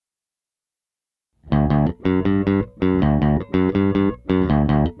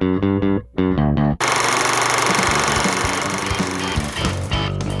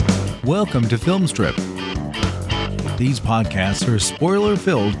Welcome to Film Strip. These podcasts are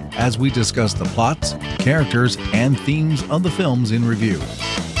spoiler-filled as we discuss the plots, characters, and themes of the films in review.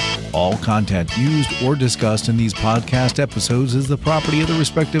 All content used or discussed in these podcast episodes is the property of the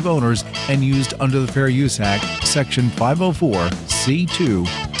respective owners and used under the Fair Use Act, Section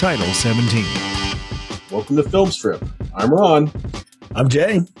 504(c)(2), Title 17. Welcome to Film Strip. I'm Ron. I'm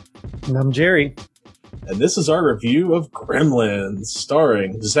Jay. And I'm Jerry. And this is our review of Gremlins,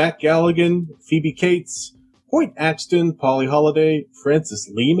 starring Zach Galligan, Phoebe Cates, Hoyt Axton, Polly Holliday, Francis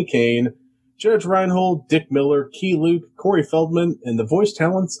Lee McCain, Judge Reinhold, Dick Miller, Key Luke, Corey Feldman, and the voice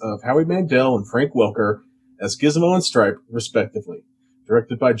talents of Howie Mandel and Frank Welker as Gizmo and Stripe, respectively.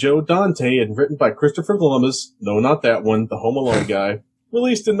 Directed by Joe Dante and written by Christopher Columbus, no, not that one, the Home Alone guy.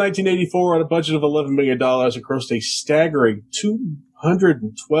 Released in 1984 on a budget of $11 million, it grossed a staggering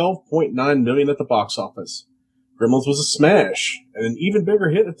 $212.9 million at the box office. Gremlins was a smash, and an even bigger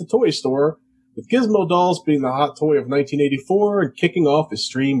hit at the toy store, with Gizmo dolls being the hot toy of 1984 and kicking off a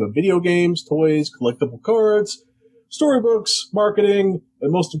stream of video games, toys, collectible cards, storybooks, marketing,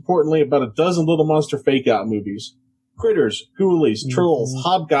 and most importantly, about a dozen Little Monster fake-out movies. Critters, Ghoulies, Trolls,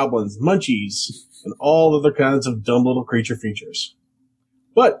 Hobgoblins, Munchies, and all other kinds of dumb little creature features.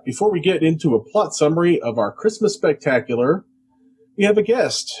 But before we get into a plot summary of our Christmas spectacular, we have a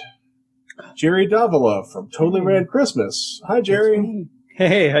guest, Jerry Davila from Totally Rad Christmas. Hi, Jerry.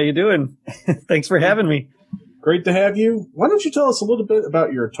 Hey, how you doing? Thanks for having me. Great to have you. Why don't you tell us a little bit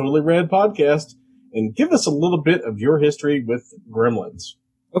about your Totally Rad podcast and give us a little bit of your history with Gremlins?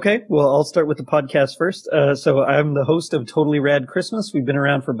 Okay, well, I'll start with the podcast first. So I'm the host of Totally Rad Christmas. We've been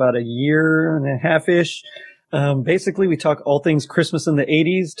around for about a year and a half-ish. Basically, we talk all things Christmas in the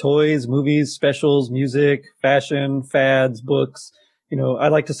 80s, toys, movies, specials, music, fashion, fads, books. You know, I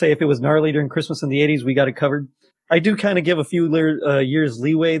like to say if it was gnarly during Christmas in the 80s, we got it covered. I do kind of give a few years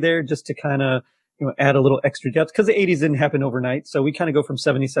leeway there just to kind of, add a little extra depth because the 80s didn't happen overnight. So we kind of go from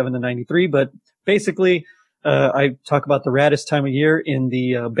 77 to 93. But basically, I talk about the raddest time of year in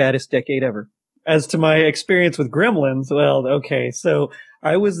the baddest decade ever. As to my experience with Gremlins, well, okay. So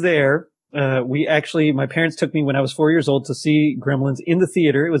I was there. My parents took me when I was 4 years old to see Gremlins in the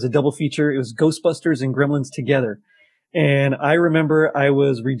theater. It was a double feature. It was Ghostbusters and Gremlins together. And I remember I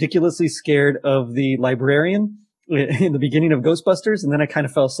was ridiculously scared of the librarian in the beginning of Ghostbusters, and then I kind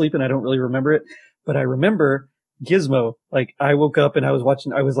of fell asleep and I don't really remember it, but I remember Gizmo. Like, I woke up and I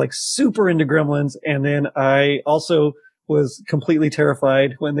was like super into Gremlins, and then I also was completely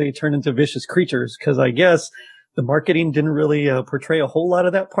terrified when they turned into vicious creatures, because I guess the marketing didn't really portray a whole lot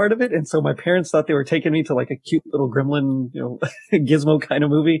of that part of it, and so my parents thought they were taking me to like a cute little Gremlin, Gizmo kind of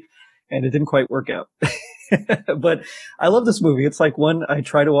movie, and it didn't quite work out. But I love this movie. It's like one I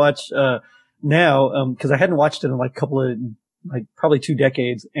try to watch now, because I hadn't watched it in like probably 2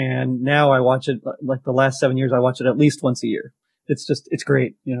 decades, and now I watch it like the last 7 years. I watch it at least once a year. It's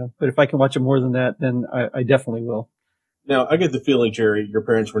great, but if I can watch it more than that, then I definitely will. Now, I get the feeling, Jerry, your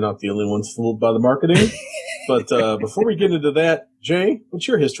parents were not the only ones fooled by the marketing. But before we get into that, Jay, what's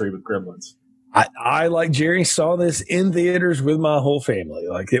your history with Gremlins? I, like Jerry, saw this in theaters with my whole family.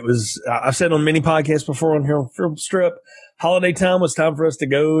 Like, it was, I've said on many podcasts before on here on Film Strip, holiday time was time for us to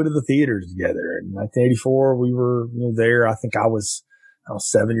go to the theaters together. In 1984, we were there. I think I was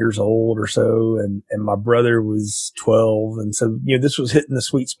 7 years old or so, and my brother was 12. And so, this was hitting the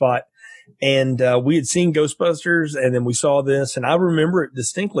sweet spot. And we had seen Ghostbusters, and then we saw this, and I remember it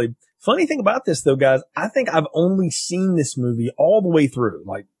distinctly. Funny thing about this, though, guys, I think I've only seen this movie all the way through,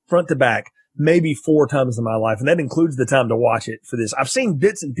 like front to back, maybe 4 times in my life, and that includes the time to watch it for this. I've seen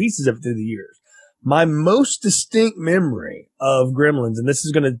bits and pieces of it through the years. My most distinct memory of Gremlins, and this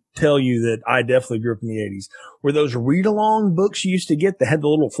is going to tell you that I definitely grew up in the 80s, were those read-along books you used to get that had the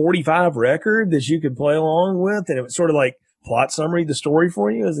little 45 record that you could play along with, and it was sort of like plot summary, the story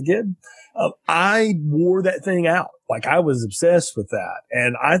for you as a kid. I wore that thing out. Like, I was obsessed with that.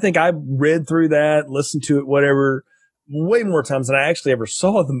 And I think I read through that, listened to it, whatever, way more times than I actually ever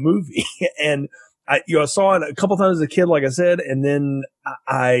saw the movie. And I saw it a couple times as a kid, like I said, and then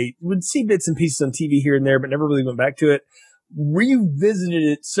I would see bits and pieces on TV here and there, but never really went back to it. Revisited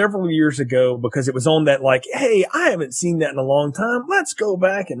it several years ago because it was on that, like, hey, I haven't seen that in a long time. Let's go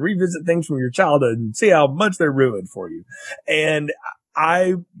back and revisit things from your childhood and see how much they're ruined for you. And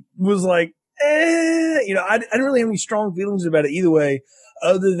I was like, I didn't really have any strong feelings about it either way,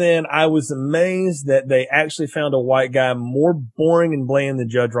 other than I was amazed that they actually found a white guy more boring and bland than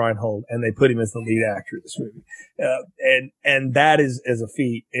Judge Reinhold, and they put him as the lead actor of this movie. And that is a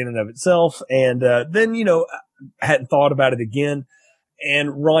feat in and of itself. And then, I hadn't thought about it again.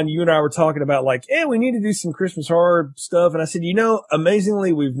 And Ron, you and I were talking about like, yeah, we need to do some Christmas horror stuff. And I said,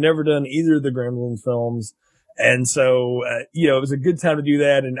 amazingly, we've never done either of the Gremlins films. And so, it was a good time to do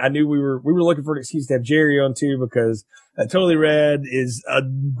that. And I knew we were looking for an excuse to have Jerry on too, because Totally Rad is a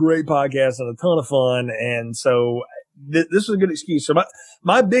great podcast and a ton of fun. And so this was a good excuse. So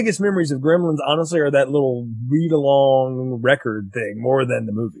my biggest memories of Gremlins, honestly, are that little read along record thing more than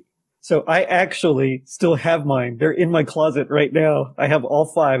the movie. So I actually still have mine. They're in my closet right now. I have all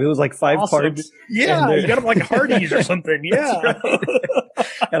 5. It was like 5 parts. Yeah, you got them like Hardee's or something. Yeah. Right.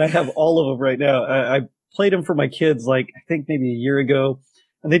 And I have all of them right now. I played them for my kids, like, I think maybe a year ago,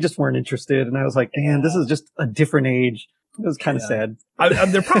 and they just weren't interested. And I was like, man, this is just a different age. It was kind of sad.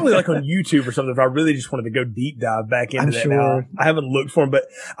 They're probably like on YouTube or something if I really just wanted to go deep dive back into that now. I haven't looked for them, but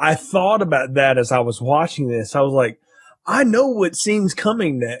I thought about that as I was watching this. I was like, I know what scene's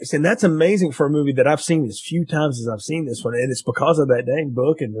coming next. And that's amazing for a movie that I've seen as few times as I've seen this one. And it's because of that dang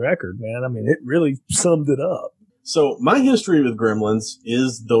book and record, man. I mean, it really summed it up. So my history with Gremlins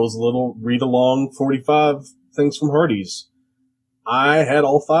is those little read-along 45 things from Hardee's. I had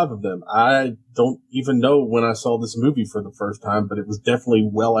all 5 of them. I don't even know when I saw this movie for the first time, but it was definitely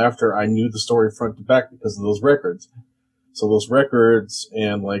well after I knew the story front to back because of those records. So those records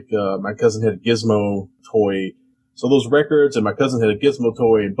and my cousin had a Gizmo toy. So those records and my cousin had a Gizmo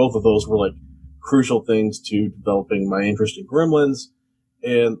toy, and both of those were like crucial things to developing my interest in Gremlins.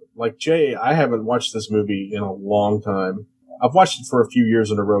 And like Jay, I haven't watched this movie in a long time. I've watched it for a few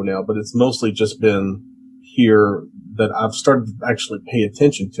years in a row now, but it's mostly just been here that I've started to actually pay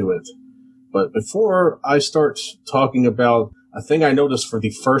attention to it. But before I start talking about a thing I noticed for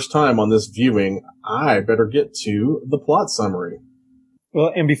the first time on this viewing, I better get to the plot summary.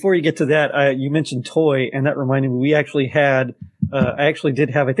 Well, and before you get to that, you mentioned toy, and that reminded me, we actually had, I actually did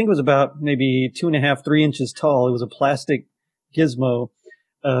have, I think it was about maybe 2.5, 3 inches tall. It was a plastic Gizmo,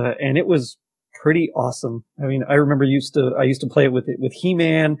 and it was pretty awesome. I mean, I remember I used to play it with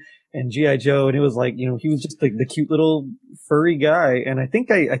He-Man and G.I. Joe, and it was like, he was just the cute little furry guy. And I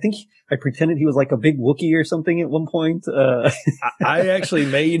think I pretended he was like a big Wookiee or something at one point. I actually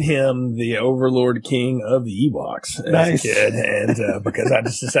made him the Overlord King of the Ewoks as a kid. And, because I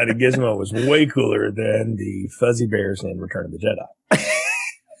just decided Gizmo was way cooler than the Fuzzy Bears in Return of the Jedi.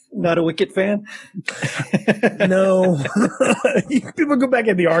 Not a Wicket fan? No. People go back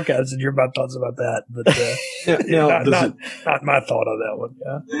in the archives and hear my thoughts about that. But not my thought on that one.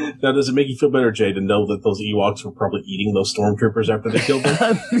 Yeah. Now, does it make you feel better, Jay, to know that those Ewoks were probably eating those stormtroopers after they killed them?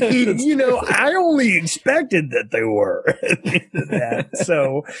 I mean, I only expected that they were.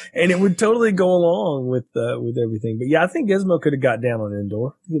 So, and it would totally go along with everything. But yeah, I think Gizmo could have got down on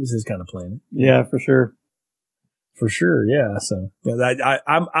Endor. It was his kind of planet. Yeah, for sure. For sure, yeah. So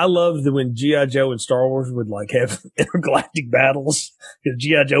I loved when G.I. Joe and Star Wars would like have intergalactic battles because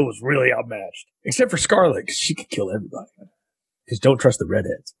G.I. Joe was really outmatched, except for Scarlet because she could kill everybody. Because don't trust the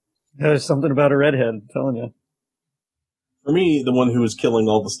redheads. There's something about a redhead, I'm telling you. For me, the one who was killing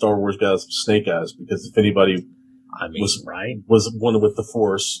all the Star Wars guys was Snake Eyes, because if anybody was one with the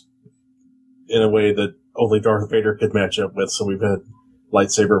Force in a way that only Darth Vader could match up with, so we've had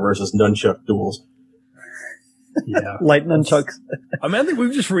lightsaber versus nunchuck duels. Yeah. Light nunchucks. I mean, I think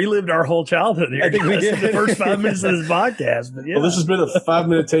we've just relived our whole childhood here. I think we did. The first 5 minutes of this podcast. But yeah. Well, this has been a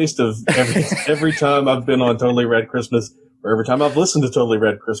 5-minute taste of every time I've been on Totally Rad Christmas, or every time I've listened to Totally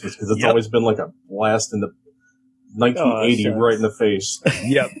Rad Christmas, because it's always been like a blast in the 1980 right in the face.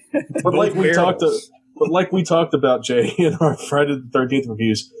 Yep. But like we talked about, Jay, in our Friday the 13th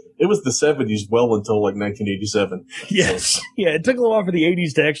reviews, it was the 70s well until like 1987. Yes. So. Yeah, it took a little while for the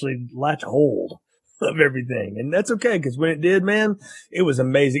 80s to actually latch hold of everything. And that's okay, because when it did, man, it was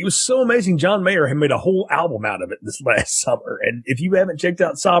amazing. It was so amazing. John Mayer had made a whole album out of it this last summer. And if you haven't checked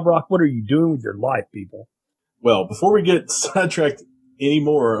out Sob Rock, what are you doing with your life, people? Well, before we get sidetracked any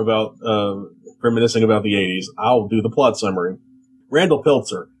more about reminiscing about the 80s, I'll do the plot summary. Randall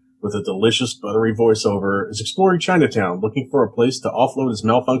Peltzer, with a delicious buttery voiceover, is exploring Chinatown, looking for a place to offload his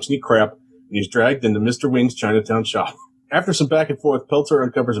malfunctioning crap, and he's dragged into Mr. Wing's Chinatown shop. After some back and forth, Peltzer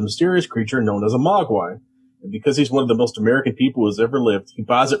uncovers a mysterious creature known as a Mogwai. And because he's one of the most American people who's ever lived, he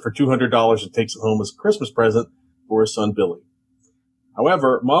buys it for $200 and takes it home as a Christmas present for his son Billy.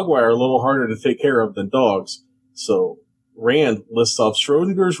 However, Mogwai are a little harder to take care of than dogs, so Rand lists off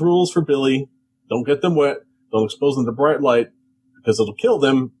Schrodinger's rules for Billy: don't get them wet, don't expose them to bright light, because it'll kill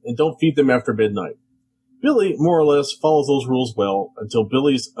them, and don't feed them after midnight. Billy, more or less, follows those rules well, until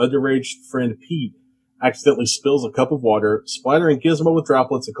Billy's underage friend Pete accidentally spills a cup of water, splattering Gizmo with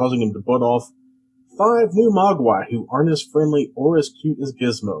droplets and causing him to butt off 5 new Mogwai who aren't as friendly or as cute as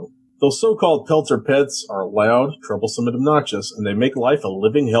Gizmo. Those so-called Peltzer pets are loud, troublesome, and obnoxious, and they make life a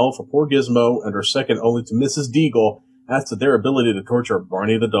living hell for poor Gizmo and are second only to Mrs. Deagle as to their ability to torture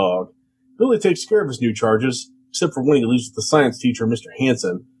Barney the dog. Billy takes care of his new charges, except for when he leaves with the science teacher, Mr.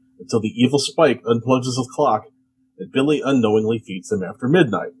 Hanson, until the evil Spike unplugs his clock, and Billy unknowingly feeds him after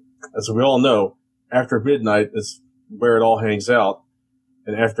midnight. As we all know, after midnight is where it all hangs out,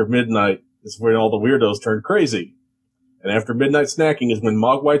 and after midnight is when all the weirdos turn crazy. And after midnight snacking is when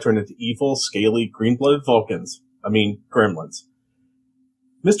Mogwai turn into evil, scaly, green-blooded gremlins.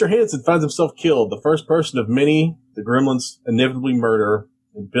 Mr. Hanson finds himself killed, the first person of many the gremlins inevitably murder,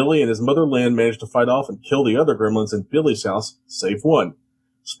 and Billy and his mother Lynn manage to fight off and kill the other gremlins in Billy's house, save one.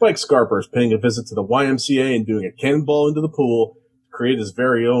 Spike Scarper is paying a visit to the YMCA and doing a cannonball into the pool to create his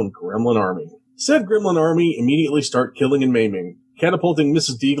very own gremlin army. Said gremlin army immediately start killing and maiming, catapulting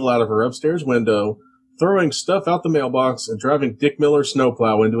Mrs. Deagle out of her upstairs window, throwing stuff out the mailbox, and driving Dick Miller's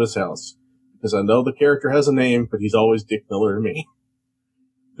snowplow into his house. Because I know the character has a name, but he's always Dick Miller to me.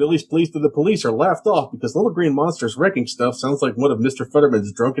 Billy's pleas to the police are laughed off because Little Green Monster's wrecking stuff sounds like one of Mr.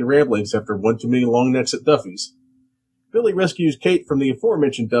 Futterman's drunken ramblings after one too many long necks at Duffy's. Billy rescues Kate from the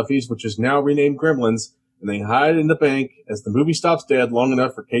aforementioned Duffy's, which is now renamed Gremlins, and they hide in the bank as the movie stops dead long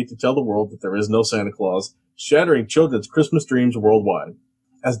enough for Kate to tell the world that there is no Santa Claus, shattering children's Christmas dreams worldwide.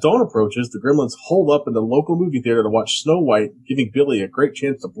 As dawn approaches, the Gremlins hole up in the local movie theater to watch Snow White, giving Billy a great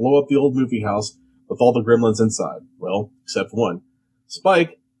chance to blow up the old movie house with all the Gremlins inside. Well, except one.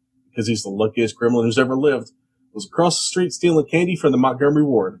 Spike, because he's the luckiest gremlin who's ever lived, was across the street stealing candy from the Montgomery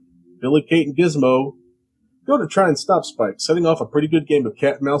ward. Billy, Kate, and Gizmo go to try and stop Spike, setting off a pretty good game of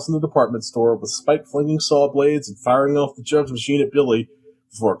cat and mouse in the department store, with Spike flinging saw blades and firing off the jugs machine at Billy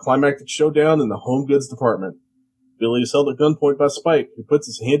before a climactic showdown in the home goods department. Billy is held at gunpoint by Spike, who puts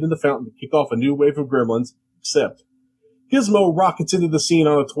his hand in the fountain to kick off a new wave of gremlins, except Gizmo rockets into the scene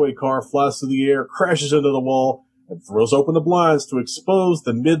on a toy car, flies through the air, crashes into the wall, and throws open the blinds to expose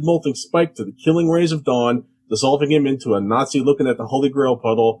the mid-molting Spike to the killing rays of dawn, dissolving him into a Nazi looking at the Holy Grail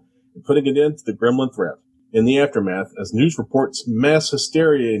puddle and putting an end to the gremlin threat. In the aftermath, as news reports mass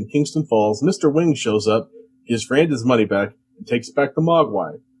hysteria in Kingston Falls, Mr. Wing shows up, gives Rand his money back, and takes back the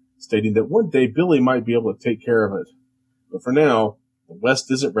Mogwai, stating that one day Billy might be able to take care of it. But for now, the West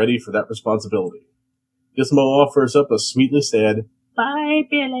isn't ready for that responsibility. Gizmo offers up a sweetly sad, "Bye,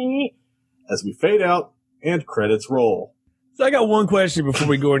 Billy," as we fade out and credits roll. So I got one question before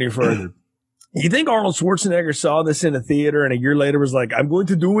we go any further. You think Arnold Schwarzenegger saw this in a theater and a year later was like, I'm going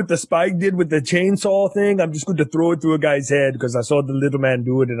to do what the Spike did with the chainsaw thing. I'm just going to throw it through a guy's head because I saw the little man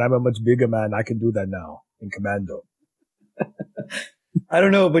do it and I'm a much bigger man. I can do that now in Commando. I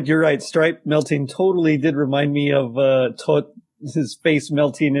don't know, but you're right. Stripe melting totally did remind me of his face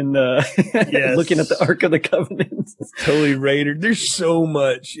melting in the yes. looking at the Ark of the Covenant. Totally Raider. There's so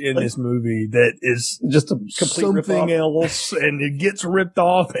much in this movie that is just a complete something else, and it gets ripped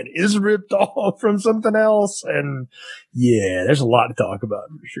off and is ripped off from something else. And yeah, there's a lot to talk about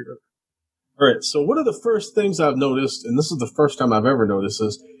for sure. All right. So one of the first things I've noticed, and this is the first time I've ever noticed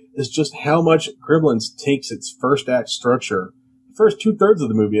this, is just how much Gremlins takes its first act structure, the first 2/3 of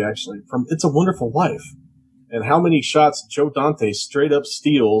the movie actually, from It's a Wonderful Life. And how many shots Joe Dante straight up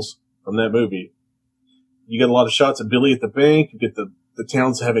steals from that movie. You get a lot of shots of Billy at the bank. You get the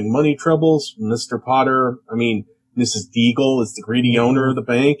town's having money troubles. Mr. Potter, Mrs. Deagle is the greedy owner of the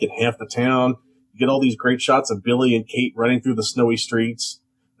bank and half the town. You get all these great shots of Billy and Kate running through the snowy streets.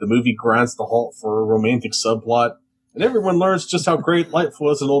 The movie grinds to halt for a romantic subplot. And everyone learns just how great life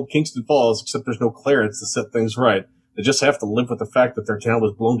was in old Kingston Falls, except there's no Clarence to set things right. They just have to live with the fact that their town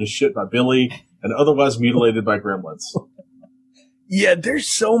was blown to shit by Billy and otherwise mutilated by gremlins. Yeah, there's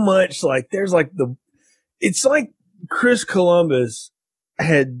so much, it's like Chris Columbus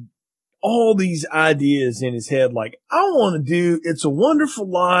had all these ideas in his head, like, I want to do It's a Wonderful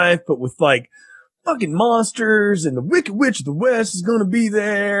Life, but with fucking monsters, and the Wicked Witch of the West is going to be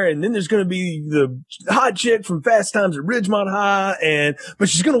there, and then there's going to be the hot chick from Fast Times at Ridgemont High, but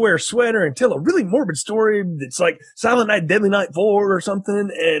she's going to wear a sweater and tell a really morbid story that's like Silent Night, Deadly Night 4 or something,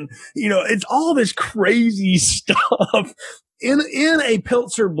 and, it's all this crazy stuff in a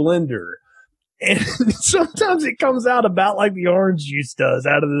Peltzer blender. And sometimes it comes out about like the orange juice does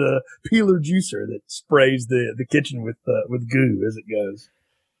out of the peeler juicer that sprays the kitchen with goo as it goes.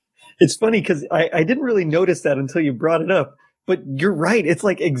 It's funny because I didn't really notice that until you brought it up, but you're right. It's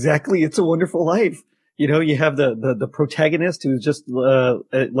like exactly It's a Wonderful Life. You have the protagonist who's just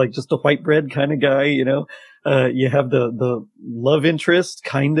just a white bread kind of guy. You have the love interest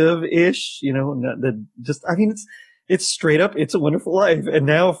kind of ish. It's straight up It's a Wonderful Life. And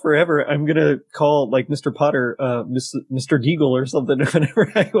now forever, I'm going to call like Mr. Potter, Mr. Deagle or something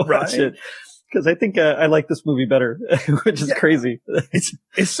whenever I watch it. Because I think I like this movie better, which is crazy.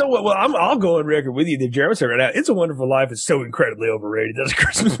 It's so well. I'll go on record with you that Jeremy said right now. It's a Wonderful Life is so incredibly overrated as a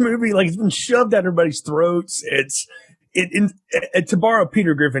Christmas movie. Like it's been shoved down everybody's throats. To borrow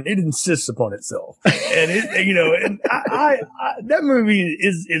Peter Griffin, it insists upon itself, and that movie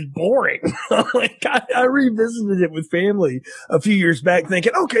is boring. Like I revisited it with family a few years back,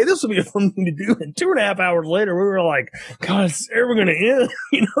 thinking, okay, this will be a fun thing to do. And 2.5 hours later, we were like, God, it's ever going to end?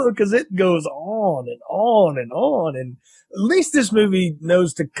 Because it goes on and on and on. And at least this movie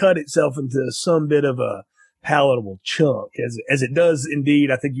knows to cut itself into some bit of a palatable chunk, as it does indeed.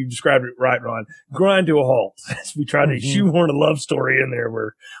 I think you described it right, Ron. Grind to a halt as we try to shoehorn a love story in there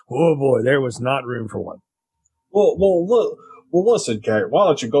where, oh boy, there was not room for one. Well, listen, Kate, why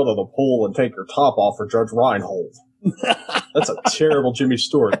don't you go to the pool and take your top off for Judge Reinhold? That's a terrible Jimmy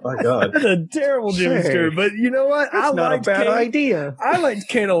Stewart. My God. That's a terrible Jimmy Stewart. But you know what? That's not a bad idea. I liked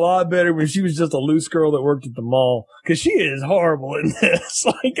Kate a lot better when she was just a loose girl that worked at the mall. Because she is horrible in this.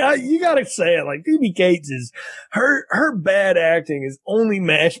 You got to say it. Like, Phoebe Cates is, her bad acting is only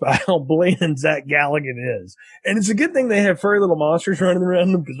matched by how blatant Zach Galligan is. And it's a good thing they have furry little monsters running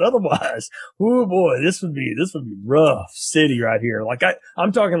around them, because otherwise, oh boy, this would be rough city right here. Like,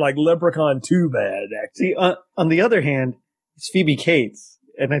 I'm talking like Leprechaun 2 bad acting. See, on the other hand, it's Phoebe Cates.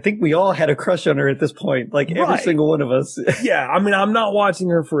 And I think we all had a crush on her at this point, like every single one of us. Yeah, I mean, I'm not watching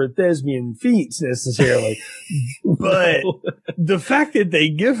her for thespian feats necessarily, but the fact that they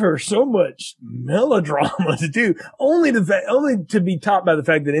give her so much melodrama to do, only to be topped by the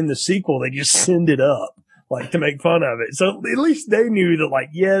fact that in the sequel they just send it up, like to make fun of it. So at least they knew that, like,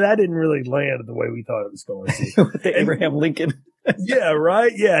 yeah, that didn't really land the way we thought it was going to. With the Abraham Lincoln. Yeah,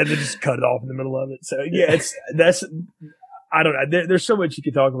 right. Yeah, they just cut it off in the middle of it. So yeah, I don't know. There's so much you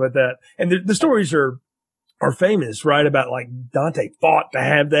could talk about that. And the stories are famous, right? About like Dante fought to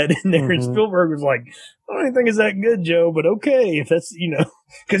have that in there. And Spielberg was like, I don't even think it's that good, Joe, but okay. If that's,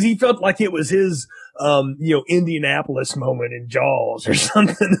 cause he felt like it was his, Indianapolis moment in Jaws or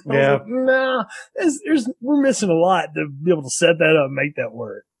something. Yeah. Like, nah, we're missing a lot to be able to set that up and make that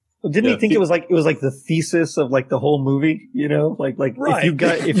work. Well, didn't he think it was like the thesis of like the whole movie, like right.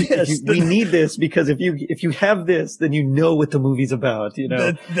 we need this, because if you have this, then you know what the movie's about,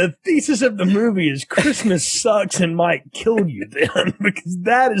 The thesis of the movie is Christmas sucks and might kill you then, because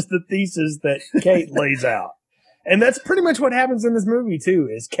that is the thesis that Kate lays out. And that's pretty much what happens in this movie too,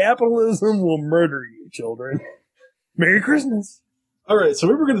 is capitalism will murder you, children. Merry Christmas. All right, so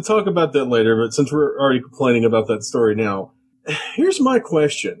we were going to talk about that later, but since we're already complaining about that story now, here's my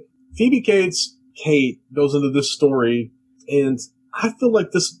question. Phoebe Cates, Kate, goes into this story, and I feel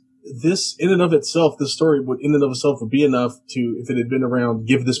like this in and of itself, this story would be enough to, if it had been around,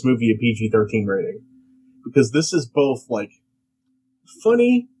 give this movie a PG-13 rating. Because this is both, like,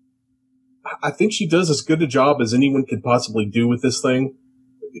 funny. I think she does as good a job as anyone could possibly do with this thing.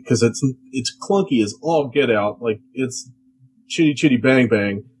 Because it's clunky as all get out. Like, it's chitty chitty bang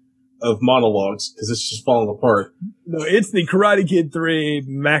bang of monologues, because it's just falling apart. No, it's the Karate Kid 3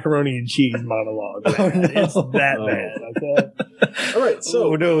 macaroni and cheese monologue. Oh, no. It's that bad. Okay. All right,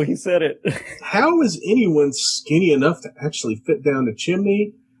 so no, he said it. How is anyone skinny enough to actually fit down a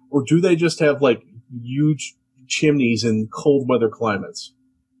chimney, or do they just have like huge chimneys in cold weather climates?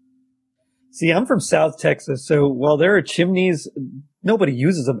 See, I'm from South Texas, so while there are chimneys, nobody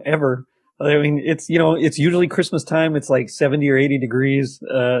uses them ever. I mean, it's usually Christmas time. It's like 70 or 80 degrees.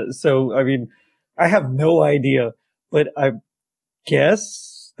 So, I mean, I have no idea, but I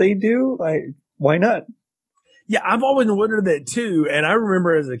guess they do. Why not? Yeah, I've always wondered that too. And I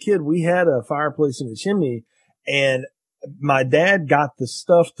remember as a kid, we had a fireplace in the chimney, and my dad got the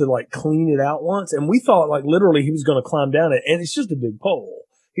stuff to like clean it out once. And we thought like literally he was going to climb down it, and it's just a big pole.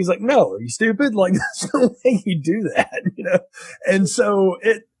 He's like, no, are you stupid? Like, there's no way you do that, And so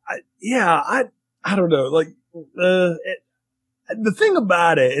I don't know. Like, the thing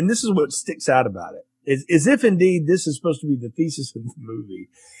about it, and this is what sticks out about it, is if indeed this is supposed to be the thesis of the movie,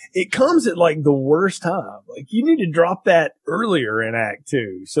 it comes at like the worst time. Like, you need to drop that earlier in Act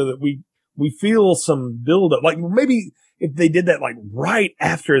 2 so that we feel some build up. Like, maybe if they did that like right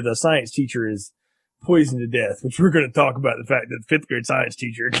after the science teacher is poisoned to death, which we're going to talk about the fact that the 5th grade science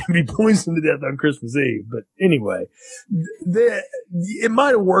teacher can be poisoned to death on Christmas Eve. But anyway, it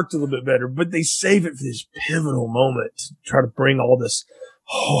might have worked a little bit better, but they save it for this pivotal moment to try to bring all this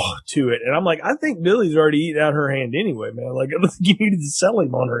to it. And I'm like, I think Billy's already eaten out her hand anyway, man. Like, I don't think you needed to sell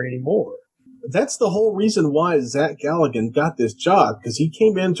him on her anymore. That's the whole reason why Zach Galligan got this job, because he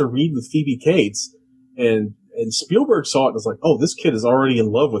came in to read with Phoebe Cates, and And Spielberg saw it and was like, oh, this kid is already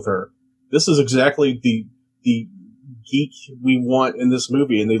in love with her. This is exactly the geek we want in this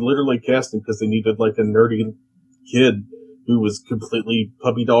movie. And they literally cast him because they needed like a nerdy kid who was completely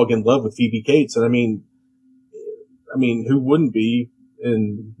puppy dog in love with Phoebe Cates. And I mean, who wouldn't be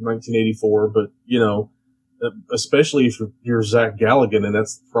in 1984? But, you know, especially if you're Zach Galligan, and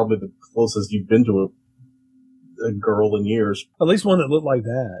that's probably the closest you've been to a girl in years. At least one that looked like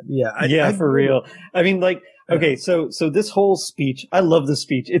that. Yeah. For real. I mean, like, okay, so this whole speech, I love this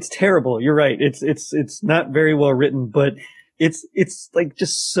speech. It's terrible. You're right. It's not very well written, but it's like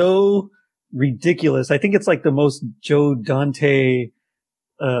just so ridiculous. I think it's like the most Joe Dante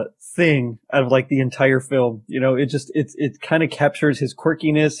thing out of like the entire film. You know, it kind of captures his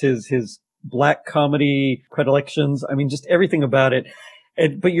quirkiness, his black comedy predilections. I mean, just everything about it.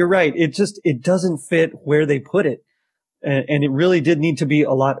 But you're right. It doesn't fit where they put it. And it really did need to be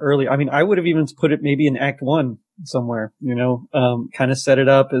a lot earlier. I mean, I would have even put it maybe in Act 1 somewhere, you know, kind of set it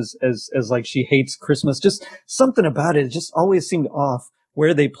up as like she hates Christmas. Just something about it just always seemed off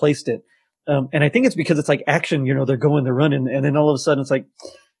where they placed it. And I think it's because it's like action, you know, they're running, and then all of a sudden it's like,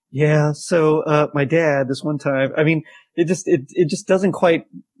 yeah, so, my dad, this one time, I mean, it just doesn't quite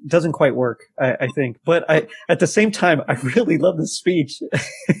work, I think. But at the same time, I really love the speech.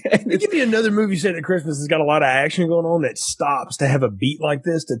 Give me another movie set at Christmas that's got a lot of action going on that stops to have a beat like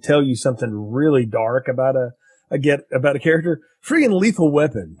this to tell you something really dark about a character. Friggin' Lethal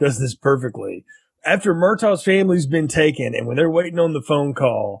Weapon does this perfectly. After Murtaugh's family's been taken, and when they're waiting on the phone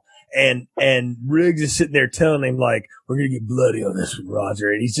call, and Riggs is sitting there telling him, like, we're going to get bloody on this one,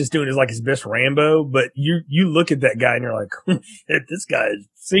 Roger. And he's just doing his best Rambo. But you look at that guy and you're like, shit, this guy is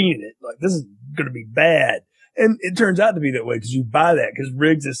seeing it. Like, this is going to be bad. And it turns out to be that way because you buy that because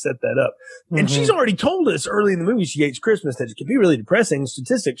Riggs has set that up. Mm-hmm. And she's already told us early in the movie she hates Christmas, that it can be really depressing.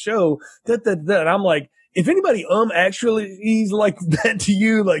 Statistics show that. And I'm like, if anybody actually he's like that to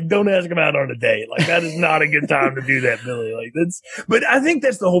you, like, don't ask him out on a date. Like, that is not a good time to do that, Billy. Like, but I think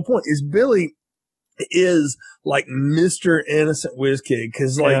that's the whole point, is Billy is like Mr. Innocent Whiz Kid.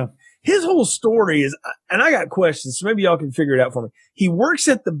 Cause like his whole story is, and I got questions, so maybe y'all can figure it out for me. He works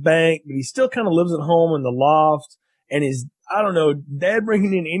at the bank, but he still kind of lives at home in the loft, and his, I don't know, dad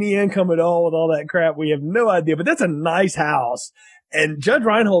bringing in any income at all with all that crap. We have no idea, but that's a nice house. And Judge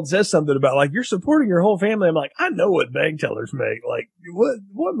Reinhold says something about, like, you're supporting your whole family. I'm like, I know what bank tellers make. Like,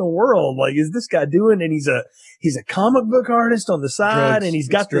 what in the world? Like, is this guy doing? And he's a comic book artist on the side, drugs. And he's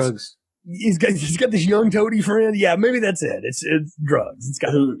got drugs. He's got this young toady friend. Yeah, maybe that's it. It's drugs. It's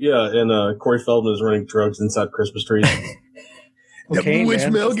got and Corey Feldman is running drugs inside Christmas trees. Okay, which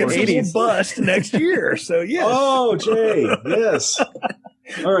Mel gets a bust next year. So yeah. Oh, Jay, yes.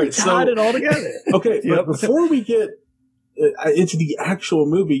 All right, tied it all together. Okay, but before we get into the actual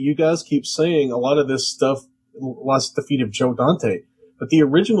movie, you guys keep saying a lot of this stuff lies at the feet of Joe Dante, but the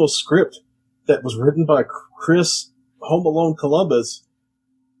original script that was written by Chris Home Alone Columbus,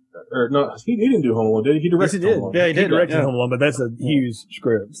 or not, he didn't do Home Alone, did he? He directed Home Alone. Yeah, he directed Home Alone, but that's a huge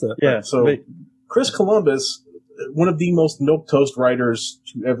script. So. Yeah. So Chris Columbus, one of the most milquetoast writers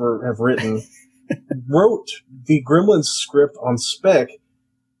to ever have written, wrote the Gremlins script on spec,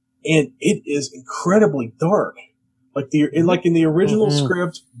 and it is incredibly dark. Like in the original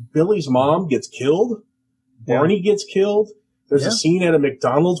script, Billy's mom gets killed. Barney gets killed. There's a scene at a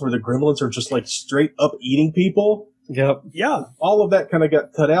McDonald's where the Gremlins are just like straight up eating people. Yep. Yeah. All of that kind of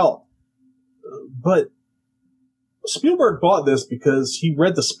got cut out. But Spielberg bought this because he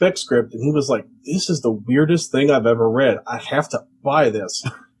read the spec script and he was like, this is the weirdest thing I've ever read. I have to buy this.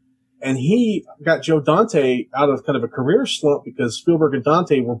 And he got Joe Dante out of kind of a career slump because Spielberg and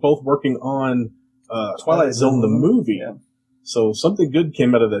Dante were both working on Twilight Zone, the movie. Yeah. So something good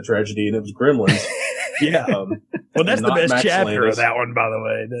came out of that tragedy, and it was Gremlins. Yeah. Well, that's the best Max chapter Landis. Of that one, by the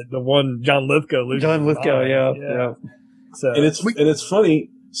way. The one John Lithgow. Yeah. So, and it's funny.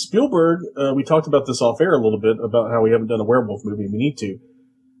 Spielberg, we talked about this off air a little bit about how we haven't done a werewolf movie. We need to.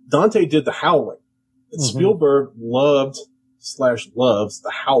 Dante did The Howling. And Spielberg loves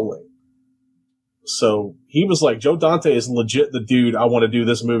The Howling. So he was like, Joe Dante is legit the dude I want to do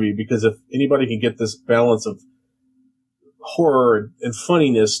this movie, because if anybody can get this balance of horror and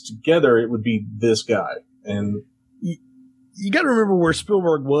funniness together, it would be this guy. And you got to remember where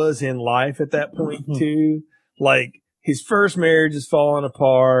Spielberg was in life at that point too. Like, his first marriage is falling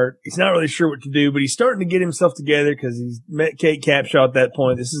apart. He's not really sure what to do, but he's starting to get himself together because he's met Kate Capshaw at that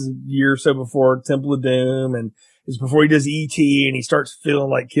point. This is a year or so before Temple of Doom, and it's before he does E.T., and he starts feeling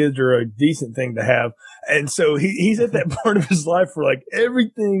like kids are a decent thing to have. And so he's at that part of his life where, like,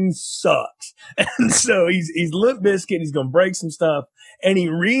 everything sucks. And so he's Limp Bizkit. He's going to break some stuff. and he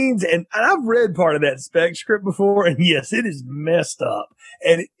reads, and I've read part of that spec script before, and yes, it is messed up.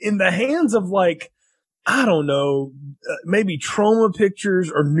 And in the hands of like, I don't know, maybe Trauma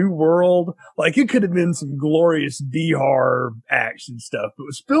Pictures or New World, like it could have been some glorious B-horror action stuff.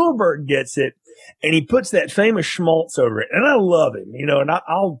 But Spielberg gets it, and he puts that famous schmaltz over it. And I love him, you know, and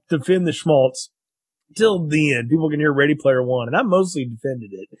I'll defend the schmaltz till the end. People can hear Ready Player One, and I mostly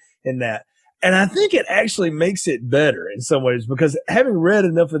defended it in that. And I think it actually makes it better in some ways, because having read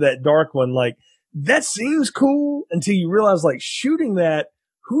enough of that dark one, like that seems cool until you realize like shooting that,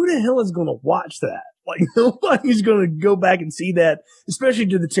 who the hell is going to watch that? Like nobody's going to go back and see that, especially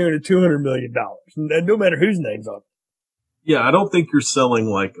to the tune of $200 million, no matter whose name's on it. Yeah, I don't think you're selling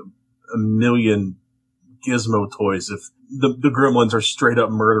like a million Gizmo toys if the Gremlins are straight up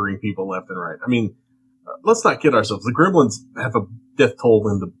murdering people left and right. I mean, let's not kid ourselves. The Gremlins have a death toll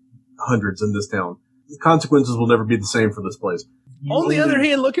in the hundreds in this town. The consequences will never be the same for this place. On the other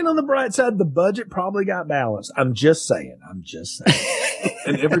hand, looking on the bright side, the budget probably got balanced. I'm just saying.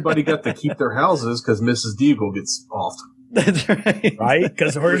 And everybody got to keep their houses because Mrs. Deagle gets offed. That's right. Right?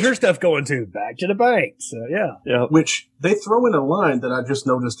 Because where's her stuff going to? Back to the bank. So, yeah. Yeah. Which they throw in a line that I just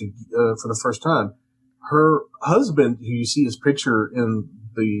noticed for the first time. Her husband, who you see his picture in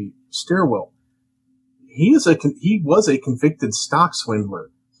the stairwell, he was a convicted stock swindler.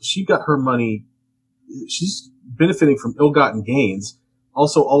 She got her money. She's benefiting from ill-gotten gains.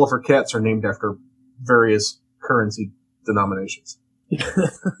 Also, all of her cats are named after various currency denominations.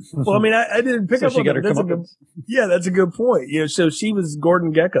 Well, I mean, I didn't pick up on that. That's a good point. You know, so she was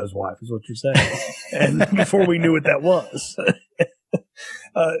Gordon Gekko's wife, is what you're saying. And before we knew what that was.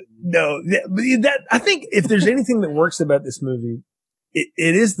 No, that I think if there's anything that works about this movie, it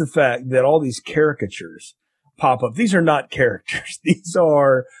is the fact that all these caricatures pop up. These are not characters. These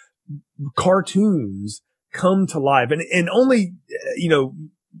are cartoons come to life, and only, you know,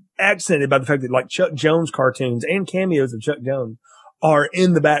 accented by the fact that like Chuck Jones cartoons and cameos of Chuck Jones are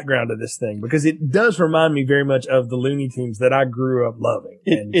in the background of this thing, because it does remind me very much of the Looney Tunes that I grew up loving.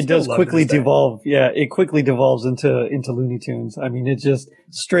 It does quickly devolve. Yeah, it quickly devolves into Looney Tunes. I mean, it's just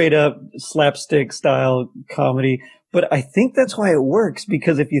straight up slapstick style comedy. But I think that's why it works,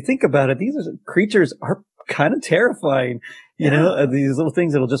 because if you think about it, these creatures are kind of terrifying. You know, these little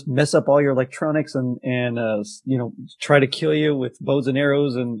things that'll just mess up all your electronics and you know, try to kill you with bows and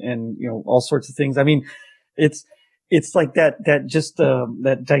arrows and, you know, all sorts of things. I mean, it's like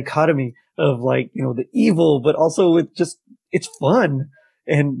that dichotomy of like, you know, the evil, but also it's fun.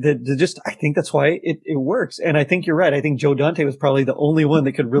 And I think that's why it works. And I think you're right. I think Joe Dante was probably the only one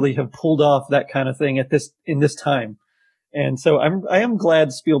that could really have pulled off that kind of thing in this time. And so I am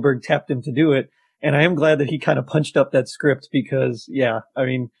glad Spielberg tapped him to do it. And I am glad that he kind of punched up that script, because, yeah, I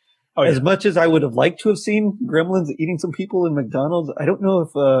mean, as much as I would have liked to have seen Gremlins eating some people in McDonald's, I don't know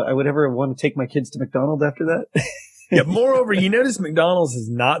if I would ever want to take my kids to McDonald's after that. Yeah, moreover, you notice McDonald's is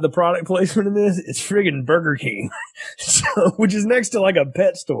not the product placement in this. It's friggin' Burger King, which is next to like a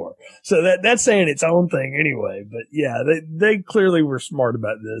pet store. So that's saying its own thing anyway. But yeah, they clearly were smart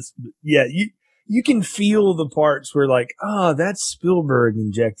about this. But yeah, you can feel the parts where like, that's Spielberg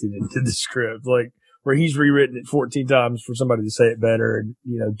injected into the script, like where he's rewritten it 14 times for somebody to say it better and,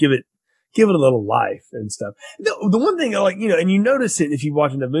 you know, give it a little life and stuff. The one thing, like, you know, and you notice it if you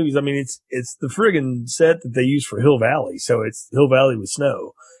watch the movies, I mean, it's the friggin' set that they use for Hill Valley. So it's Hill Valley with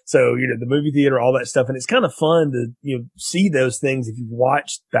snow. So, you know, the movie theater, all that stuff. And it's kind of fun to, you know, see those things if you've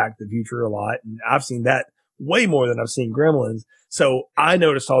watched Back to the Future a lot. And I've seen that way more than I've seen Gremlins. So I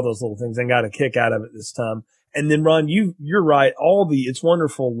noticed all those little things and got a kick out of it this time. And then Ron, you're right. All the It's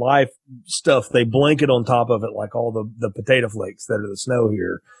Wonderful Life stuff, they blanket on top of it, like all the potato flakes that are the snow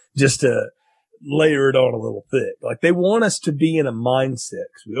here, just to layer it on a little thick. Like they want us to be in a mindset.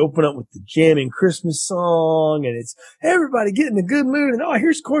 We open up with the jamming Christmas song, and it's everybody getting a good mood. And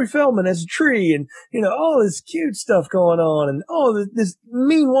here's Corey Feldman as a tree, and you know all this cute stuff going on, and this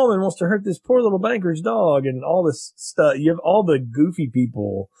mean woman wants to hurt this poor little banker's dog, and all this stuff. You have all the goofy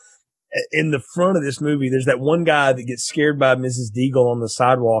people in the front of this movie. There's that one guy that gets scared by Mrs. Deagle on the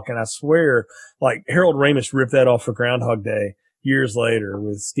sidewalk, and I swear, like Harold Ramis ripped that off for Groundhog Day years later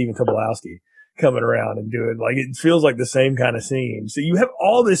with Stephen Tobolowsky coming around and doing, like, it feels like the same kind of scene. So you have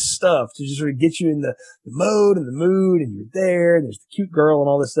all this stuff to just sort of get you in the mode and the mood, and you're there, and there's the cute girl and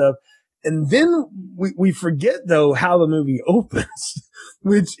all this stuff. And then we forget, though, how the movie opens,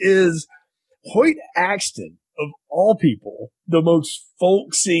 which is Hoyt Axton, of all people, the most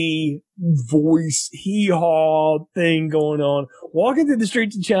folksy voice, hee-haw thing going on, walking through the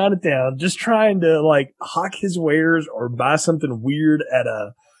streets of Chinatown, just trying to, like, hawk his wares or buy something weird at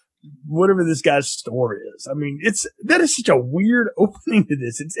a whatever this guy's store is. I mean, that is such a weird opening to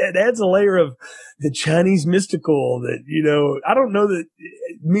this. It adds a layer of the Chinese mystical that, I don't know that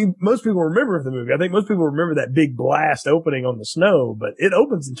most people remember the movie. I think most people remember that big blast opening on the snow, but it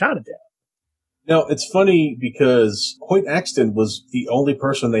opens in Chinatown. Now, it's funny because Hoyt Axton was the only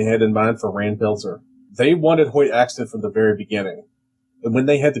person they had in mind for Rand Peltzer. They wanted Hoyt Axton from the very beginning. And when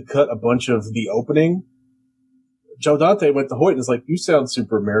they had to cut a bunch of the opening, Joe Dante went to Hoyt and was like, you sound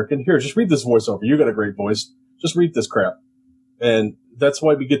super American. Here, just read this voiceover. You got a great voice. Just read this crap. And that's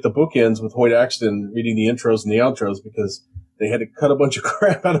why we get the bookends with Hoyt Axton reading the intros and the outros, because they had to cut a bunch of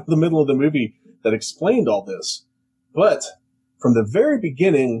crap out of the middle of the movie that explained all this. But from the very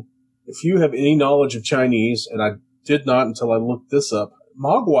beginning, if you have any knowledge of Chinese, and I did not until I looked this up,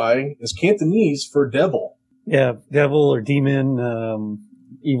 Mogwai is Cantonese for devil. Yeah, devil or demon,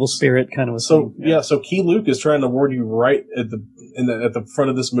 evil spirit kind of a thing. Yeah, so Key Luke is trying to warn you right at the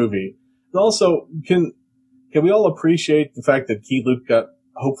front of this movie. And also, can we all appreciate the fact that Key Luke got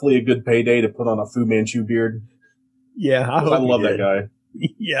hopefully a good payday to put on a Fu Manchu beard? Yeah, I love that guy.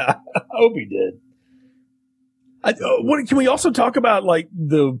 Yeah, I hope he did. Can we also talk about like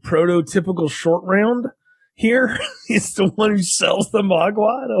the prototypical short round here? It's the one who sells the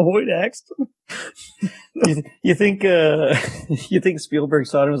Mogwai to Hoyt Axton. You think Spielberg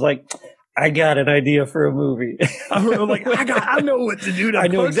saw it and was like, I got an idea for a movie. I'm like, I know what to do. I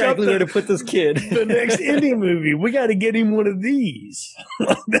know exactly where to put this kid. The next indie movie, we got to get him one of these.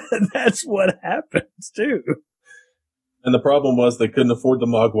 That's what happens too. And the problem was they couldn't afford the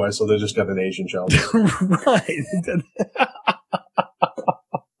Mogwai, so they just got an Asian child. Right.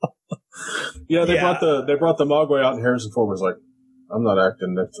 Yeah, they brought the Mogwai out, and Harrison Ford was like, I'm not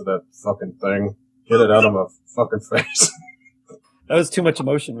acting next to that fucking thing. Get it out of my fucking face. That was too much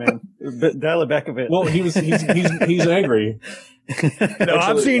emotion, man. Dial it back a bit. Well, he's angry. No,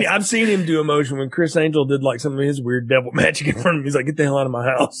 I've seen him do emotion when Chris Angel did like some of his weird devil magic in front of me. He's like, "Get the hell out of my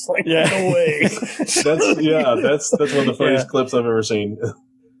house!" Like, no way. That's one of the funniest clips I've ever seen.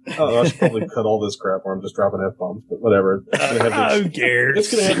 I should probably cut all this crap where I'm just dropping F-bombs, but whatever. Who cares?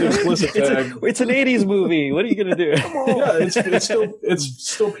 It's going to have the explicit tag. It's an 80s movie. What are you going to do? Come on. Yeah, it's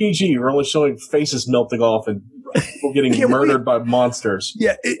still PG. We're only showing faces melting off and people getting murdered by monsters.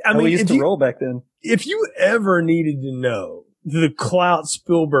 Yeah, we used to roll back then. If you ever needed to know the clout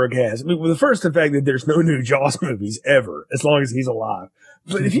Spielberg has, the fact that there's no new Jaws movies ever, as long as he's alive.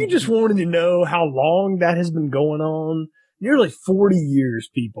 But if you just wanted to know how long that has been going on, nearly 40 years,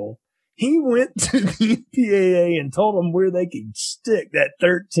 people. He went to the MPAA and told them where they could stick that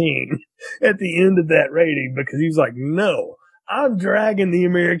 13 at the end of that rating, because he was like, no, I'm dragging the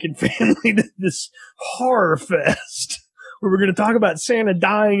American family to this horror fest where we're going to talk about Santa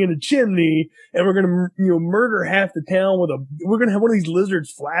dying in a chimney, and we're going to, murder half the town we're going to have one of these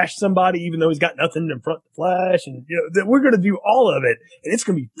lizards flash somebody, even though he's got nothing in front to flash. And, we're going to do all of it, and it's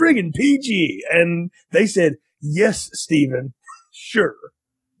going to be friggin' PG. And they said, yes, Stephen. Sure.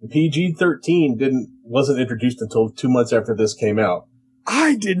 The PG-13 wasn't introduced until 2 months after this came out.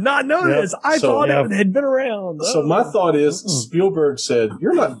 I did not know this. I thought it had been around. So my thought is Spielberg said,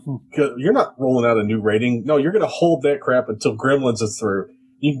 you're not rolling out a new rating. No, you're going to hold that crap until Gremlins is through.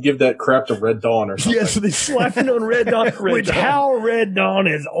 You can give that crap to Red Dawn or something. Yes, they slapped it on Red Dawn, how Red Dawn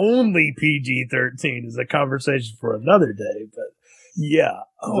is only PG-13 is a conversation for another day. But yeah.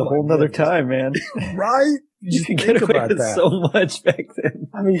 It's a whole nother time, man. Right? You can get away with so much back then.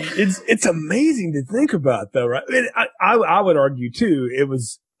 I mean, it's amazing to think about, though, right? I would argue too, it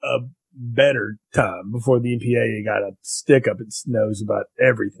was a better time before the MPAA got a stick up its nose about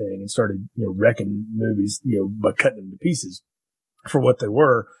everything and started, wrecking movies, by cutting them to pieces for what they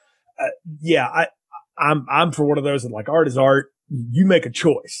were. I'm for one of those that, like, art is art. You make a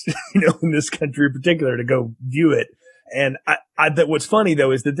choice, in this country in particular, to go view it. And that what's funny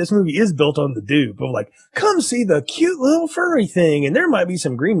though is that this movie is built on the dupe of like, come see the cute little furry thing, and there might be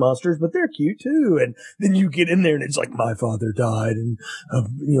some green monsters, but they're cute too. And then you get in there and it's like, my father died in a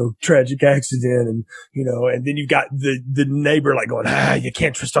tragic accident, and and then you've got the neighbor like going, you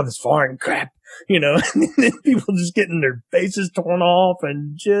can't trust all this foreign crap, and then people just getting their faces torn off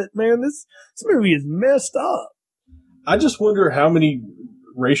and shit. Man, this movie is messed up. I just wonder how many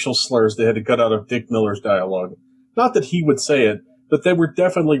racial slurs they had to cut out of Dick Miller's dialogue. Not that he would say it, but they were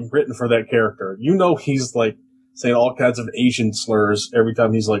definitely written for that character. He's like saying all kinds of Asian slurs every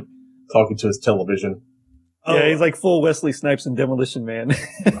time he's like talking to his television. Yeah, he's like full Wesley Snipes in Demolition Man.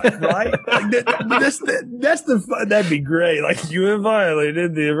 Right? Like that'd be great. Like, you have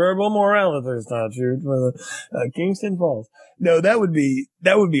violated the verbal morality statute for the Kingston Falls. No, that would be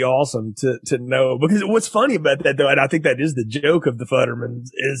awesome to know, because what's funny about that, though, and I think that is the joke of the Futtermans,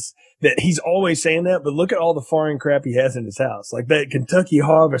 is that he's always saying that, but look at all the foreign crap he has in his house. Like, that Kentucky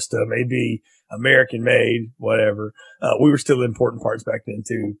Harvester may be American made, whatever. We were still importing parts back then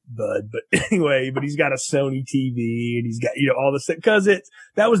too, Bud. But anyway, but he's got a Sony TV and he's got, all this stuff, because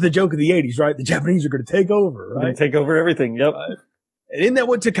that was the joke of the 80s, right? The Japanese are going to take over, right? Take over everything. Yep. And isn't that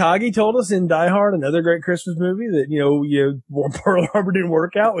what Takagi told us in Die Hard, another great Christmas movie, that, Pearl Harbor didn't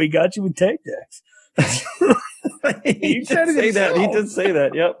work out? We got you with Take Decks. He did say that. He did say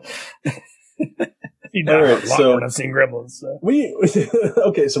that. Yep. All right, so I've seen Gremlins. So.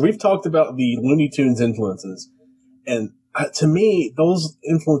 So we've talked about the Looney Tunes influences, and to me, those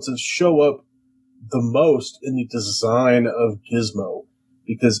influences show up the most in the design of Gizmo,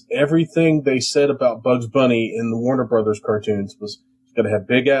 because everything they said about Bugs Bunny in the Warner Brothers cartoons was, he's got to have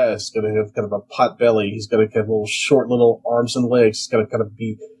big ass, he's got to have kind of a pot belly, he's got to have little short little arms and legs, he's got to kind of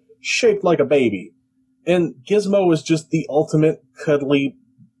be shaped like a baby. And Gizmo is just the ultimate cuddly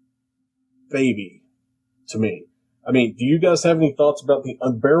baby to me. I mean, do you guys have any thoughts about the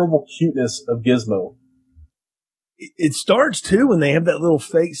unbearable cuteness of Gizmo? It starts too when they have that little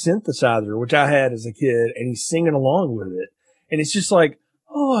fake synthesizer, which I had as a kid, and he's singing along with it. And it's just like,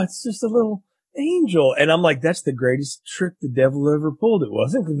 oh, it's just a little angel. And I'm like, that's the greatest trick the devil ever pulled. It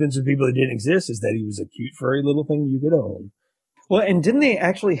wasn't convincing people it didn't exist, is that he was a cute, furry little thing you could own. Well, and didn't they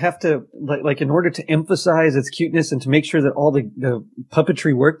actually have to, like in order to emphasize its cuteness and to make sure that all the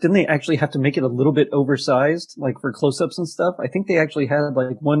puppetry worked, didn't they actually have to make it a little bit oversized, like for close-ups and stuff? I think they actually had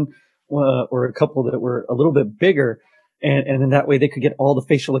like one or a couple that were a little bit bigger, and then that way they could get all the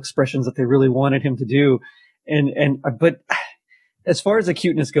facial expressions that they really wanted him to do. But as far as the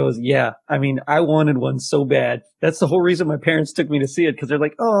cuteness goes, yeah, I mean, I wanted one so bad. That's the whole reason my parents took me to see it, because they're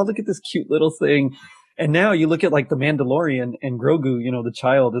like, oh, look at this cute little thing. And now you look at like the Mandalorian and Grogu, the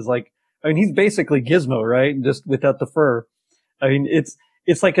child is like, I mean, he's basically Gizmo, right? Just without the fur. I mean, it's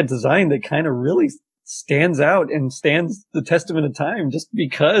like a design that kind of really stands out and stands the testament of time just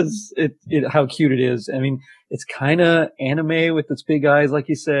because how cute it is. I mean, it's kind of anime with its big eyes, like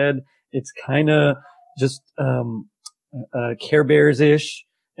you said. It's kind of just, Care Bears-ish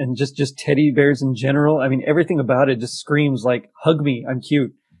and just teddy bears in general. I mean, everything about it just screams like, hug me, I'm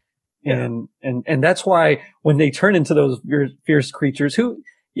cute. Yeah. And that's why when they turn into those fierce creatures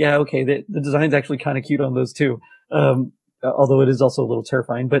the design's actually kind of cute on those too. Although it is also a little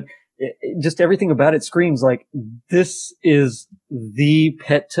terrifying, but just everything about it screams like, this is the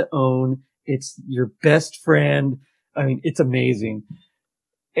pet to own. It's your best friend. I mean, it's amazing.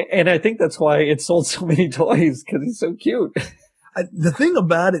 And I think that's why it sold so many toys, because he's so cute. The thing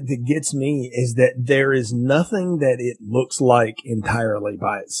about it that gets me is that there is nothing that it looks like entirely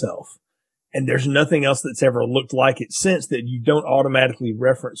by itself. And there's nothing else that's ever looked like it since, that you don't automatically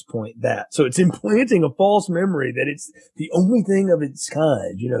reference point that. So it's implanting a false memory that it's the only thing of its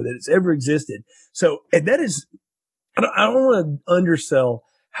kind, that it's ever existed. So, and that is, I don't want to undersell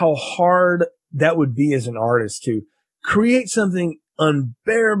how hard that would be as an artist to create something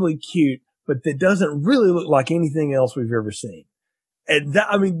unbearably cute, but that doesn't really look like anything else we've ever seen. And that,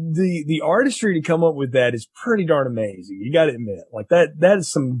 I mean, the artistry to come up with that is pretty darn amazing. You got to admit, like that is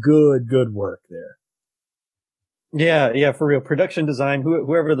some good work there. Yeah, for real. Production design,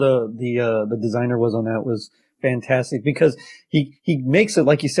 whoever the designer was on that was fantastic, because he makes it,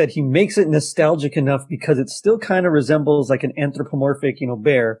 like you said, he makes it nostalgic enough because it still kind of resembles like an anthropomorphic,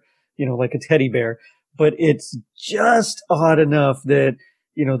 bear, like a teddy bear, but it's just odd enough that,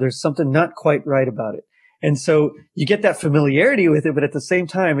 there's something not quite right about it. And so you get that familiarity with it, but at the same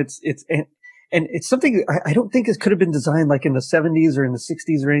time, it's something I don't think it could have been designed like in the 70s or in the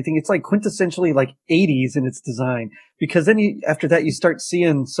 60s or anything. It's like quintessentially like 80s in its design, because then after that, you start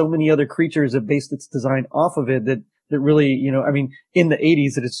seeing so many other creatures that based its design off of it that really, in the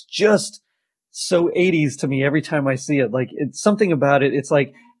 80s, that it's just so 80s to me every time I see it. Like, it's something about it. It's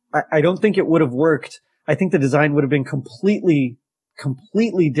like, I don't think it would have worked. I think the design would have been completely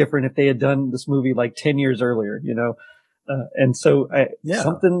different if they had done this movie like 10 years earlier, and so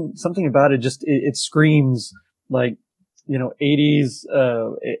something about it just, it screams like, 80s,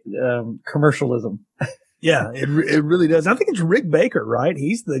 commercialism. Yeah, it really does. I think it's Rick Baker, right?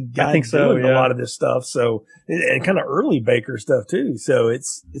 He's the guy doing a lot of this stuff. So, and kind of early Baker stuff too. So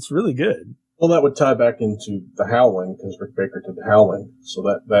it's really good. Well, that would tie back into The Howling, because Rick Baker did The Howling. So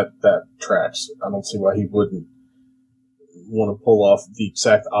that tracks. I don't see why he wouldn't want to pull off the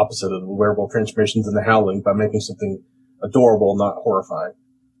exact opposite of the werewolf transformations and the Howling by making something adorable, not horrifying.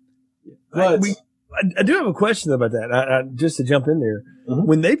 But I do have a question about that. Just to jump in there,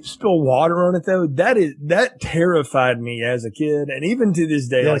 when they spill water on it, though, that terrified me as a kid, and even to this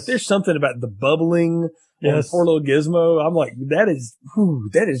day, like there's something about the bubbling on poor little Gizmo. I'm like, that is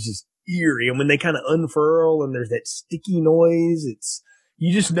just eerie. And when they kind of unfurl and there's that sticky noise,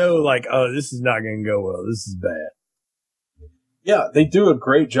 you just know, like, oh, this is not going to go well. This is bad. Yeah, they do a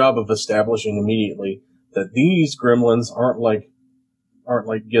great job of establishing immediately that these gremlins aren't like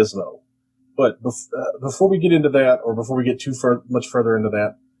Gizmo. But before we get into that, or before we get too much further into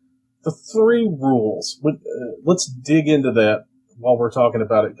that, the 3 rules. Let's dig into that while we're talking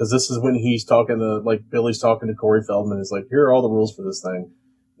about it, because this is when he's talking to, like, Billy's talking to Corey Feldman. He's like, here are all the rules for this thing,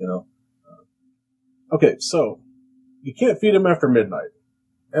 you know. Okay, so you can't feed them after midnight.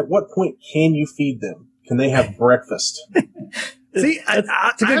 At what point can you feed them? Can they have breakfast? See,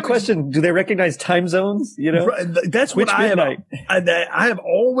 that's a good question. Do they recognize time zones? You know, that's what I have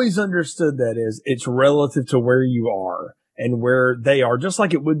always understood. That is, it's relative to where you are and where they are, just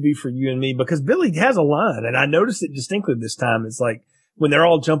like it would be for you and me. Because Billy has a line, and I noticed it distinctly this time. It's like when they're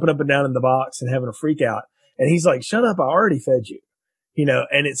all jumping up and down in the box and having a freak out, and he's like, "Shut up! I already fed you." You know,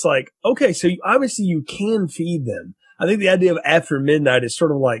 and it's like, okay, so obviously you can feed them. I think the idea of after midnight is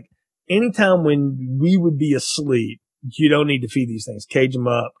sort of like anytime when we would be asleep. You don't need to feed these things. Cage them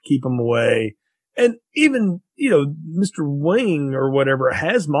up, keep them away. And even, you know, Mr. Wing or whatever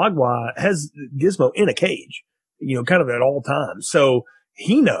has Gizmo in a cage, you know, kind of at all times. So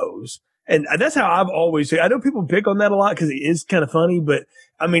he knows. And that's how I've always, I know people pick on that a lot because it is kind of funny, but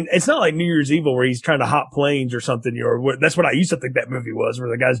I mean, it's not like New Year's Evil where he's trying to hop planes or something, or that's what I used to think that movie was, where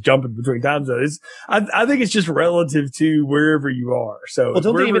the guy's jumping between time zones. I think it's just relative to wherever you are. So, well,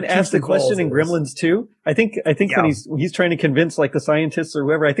 don't they even ask the question in Gremlins 2? I think when he's trying to convince like the scientists or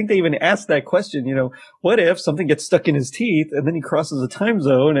whoever, I think they even ask that question, you know, what if something gets stuck in his teeth and then he crosses a time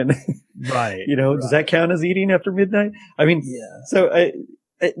zone and, right, you know, does that count as eating after midnight? I mean, so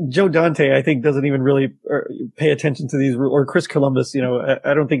Joe Dante, I think, doesn't even really pay attention to these rules, or Chris Columbus, you know,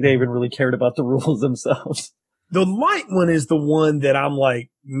 I don't think they even really cared about the rules themselves. The light one is the one that I'm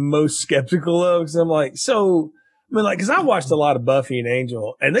like most skeptical of, because I'm like, so, I mean, like, because I watched a lot of Buffy and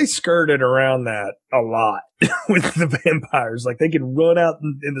Angel, and they skirted around that a lot with the vampires. Like, they could run out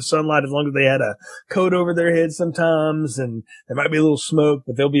in the sunlight as long as they had a coat over their head sometimes, and there might be a little smoke,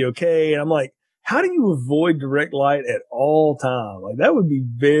 but they'll be okay. And I'm like, how do you avoid direct light at all time? Like, that would be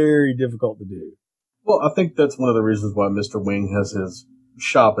very difficult to do. Well, I think that's one of the reasons why Mr. Wing has his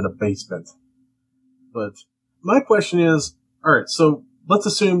shop in a basement. But my question is, all right, so let's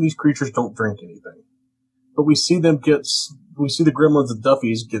assume these creatures don't drink anything. But we see the gremlins and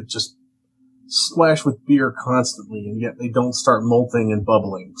Duffies get just splashed with beer constantly, and yet they don't start molting and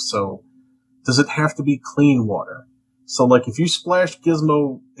bubbling. So does it have to be clean water? So, like, if you splash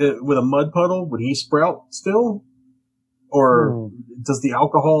Gizmo with a mud puddle, would he sprout still? Or does the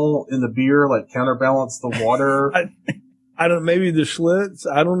alcohol in the beer, like, counterbalance the water? I don't, maybe the Schlitz,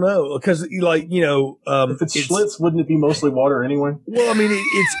 I don't know. Because, like, you know. If it's Schlitz, wouldn't it be mostly water anyway? Well, I mean,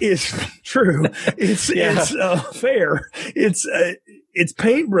 it's true. It's fair. It's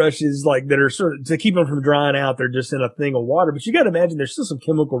paintbrushes, like, that are sort of, to keep them from drying out, they're just in a thing of water. But you got to imagine there's still some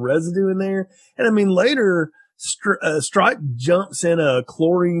chemical residue in there. And, I mean, later, Stripe jumps in a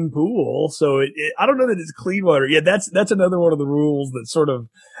chlorine pool, so I don't know that it's clean water. Yeah, that's another one of the rules that sort of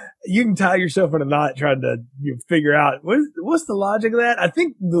you can tie yourself in a knot trying to figure out what's the logic of that. I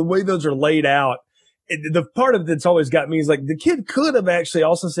think the way those are laid out, the part of it that's always got me is like the kid could have actually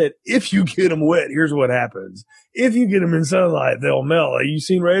also said, if you get them wet, here's what happens. If you get them in sunlight, they'll melt. Have you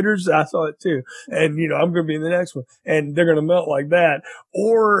seen Raiders? I saw it too, and I'm going to be in the next one, and they're going to melt like that,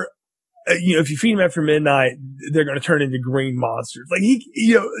 or. If you feed them after midnight, they're going to turn into green monsters. Like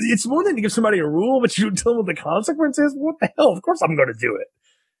it's one thing to give somebody a rule, but you don't tell them what the consequence is. What the hell? Of course I'm going to do it.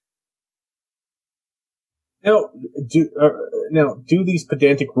 Now, do these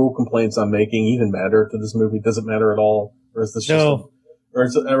pedantic rule complaints I'm making even matter to this movie? Does it matter at all? Or is this just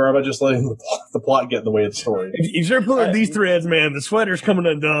or am I just letting the plot get in the way of the story? If you start pulling these threads, man, the sweater's coming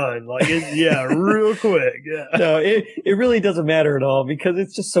undone. Like, real quick. Yeah. No, it really doesn't matter at all because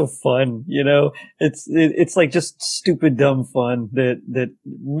it's just so fun. You know, it's like just stupid, dumb fun that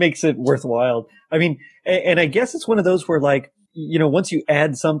makes it worthwhile. I mean, and I guess it's one of those where like, once you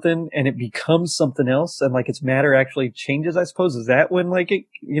add something and it becomes something else and like its matter actually changes, I suppose. Is that when like it,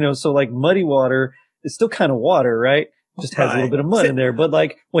 so like muddy water is still kind of water, right? Just has a little bit of mud in there. But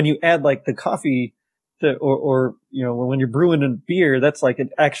like when you add like the coffee or when you're brewing a beer, that's like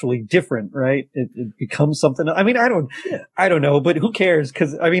actually different, right? It becomes something. I mean, I don't know, but who cares?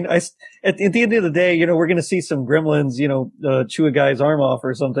 Cause I mean, at the end of the day, we're going to see some gremlins, chew a guy's arm off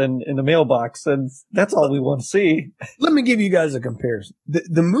or something in the mailbox. And that's all we want to see. Let me give you guys a comparison.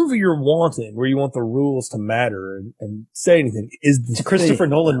 The movie you're wanting, where you want the rules to matter and say anything, is the Christopher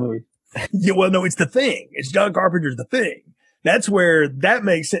Nolan movie. Yeah, well, no, it's The Thing. It's John Carpenter's The Thing. That's where that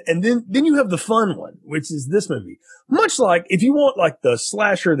makes sense. And then you have the fun one, which is this movie. Much like if you want like the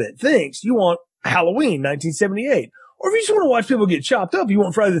slasher that thinks, you want Halloween 1978. Or if you just want to watch people get chopped up, you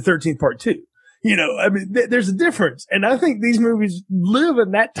want Friday the 13th Part 2. I mean, there's a difference. And I think these movies live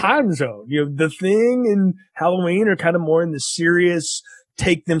in that time zone. The Thing and Halloween are kind of more in the serious,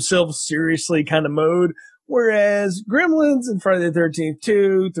 take themselves seriously kind of mode. Whereas Gremlins and Friday the 13th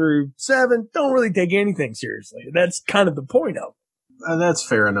 2 through 7 don't really take anything seriously. That's kind of the point of it. That's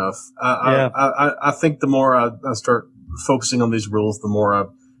fair enough. I think the more I start focusing on these rules, the more I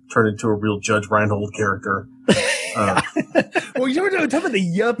turn into a real Judge Reinhold character. Well, you were talking about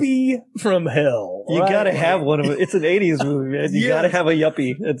the yuppie from hell. You gotta have one of it. It's an 80s movie, man. You gotta have a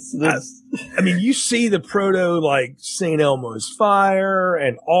yuppie. I mean, you see the proto, like, St. Elmo's Fire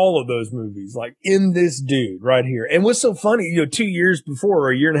and all of those movies, like, in this dude right here. And what's so funny, 2 years before,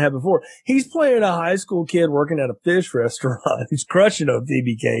 or a year and a half before, he's playing a high school kid working at a fish restaurant. He's crushing on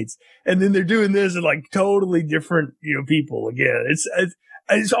Phoebe Cates. And then they're doing this and, like, totally different, people again.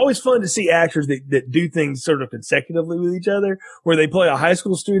 It's always fun to see actors that do things sort of consecutively with each other, where they play a high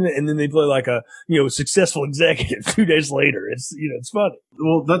school student and then they play like a, successful executive 2 days later. It's, it's funny.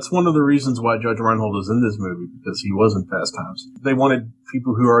 Well, that's one of the reasons why Judge Reinhold is in this movie, because he was in Fast Times. They wanted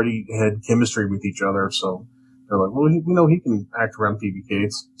people who already had chemistry with each other, so they're like, well, he can act around Phoebe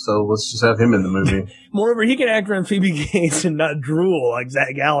Cates, so let's just have him in the movie. Moreover, he can act around Phoebe Cates and not drool like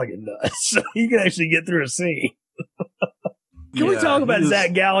Zach Galligan does, so he can actually get through a scene. Can we talk about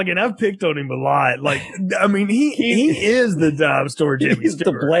Zach Galligan? I've picked on him a lot. Like, I mean, he is the dime store Jimmy He's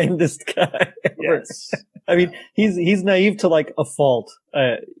Stewart. the blandest guy ever. Yes. I mean, he's naive to like a fault.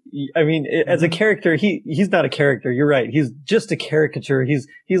 I mean, as a character, he's not a character. You're right. He's just a caricature.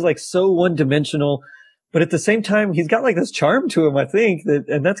 He's like so one dimensional, but at the same time, he's got like this charm to him, I think,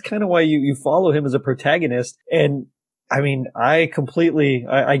 and that's kind of why you follow him as a protagonist. And I mean, I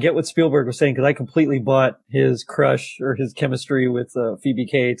get what Spielberg was saying, because I completely bought his crush or his chemistry with Phoebe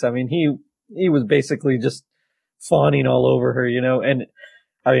Cates. I mean, he was basically just fawning all over her, and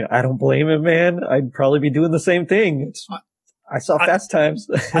I mean, I don't blame him, man. I'd probably be doing the same thing. I saw Fast Times.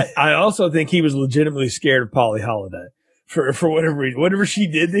 I also think he was legitimately scared of Polly Holiday. For whatever reason, whatever she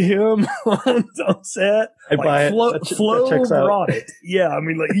did to him on set, Flo brought it. Yeah, I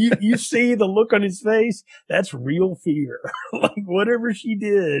mean, like you see the look on his face. That's real fear. Like whatever she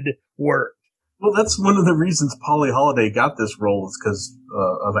did worked. Well, that's one of the reasons Polly Holiday got this role, is because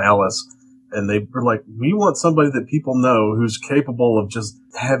of Alice, and they were like, we want somebody that people know who's capable of just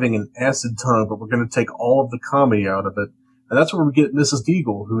having an acid tongue, but we're going to take all of the comedy out of it, and that's where we get Mrs.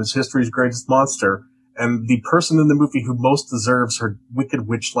 Deagle, who is history's greatest monster. And the person in the movie who most deserves her wicked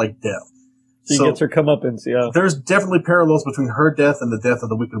witch-like death. She gets her comeuppance, yeah. There's definitely parallels between her death and the death of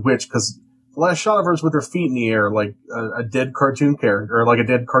the Wicked Witch, because the last shot of her is with her feet in the air, like a dead cartoon character, or like a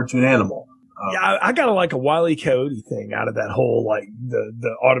dead cartoon animal. Yeah, I got like a Wile E. Coyote thing out of that whole, like,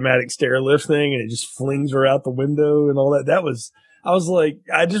 the automatic stair lift thing, and it just flings her out the window and all that. I was like,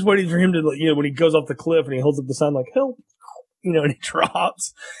 I just waited for him to, like, when he goes off the cliff and he holds up the sign, like, help. And he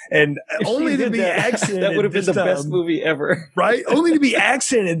drops, and only to be accented. That would have been the best movie ever, right? Only to be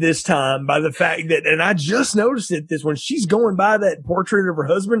accented this time by the fact that, and I just noticed it, this when she's going by that portrait of her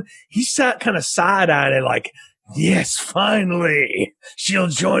husband, he's kind of side-eyeing it, like, yes, finally, she'll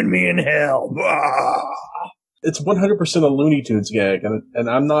join me in hell. It's 100% a Looney Tunes gag,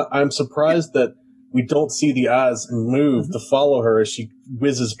 and I'm surprised that we don't see the eyes move to follow her as she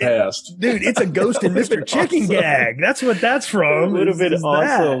whizzes past. Dude, it's a Ghost and Mr. Chicken gag. That's what that's from. It would have been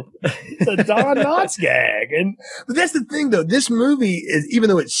awesome. It's a Don Knotts gag. But that's the thing, though. This movie is, even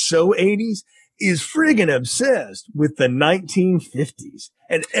though it's so 80s, is friggin' obsessed with the 1950s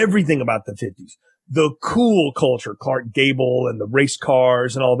and everything about the 50s. The cool culture, Clark Gable and the race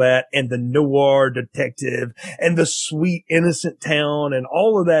cars and all that, and the noir detective and the sweet innocent town and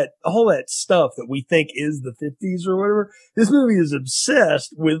all that stuff that we think is the 50s or whatever. This movie is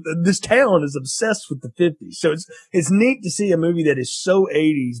obsessed with, this town is obsessed with the 50s. So it's neat to see a movie that is so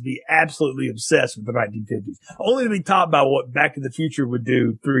 80s be absolutely obsessed with the 1950s, only to be topped by what Back to the Future would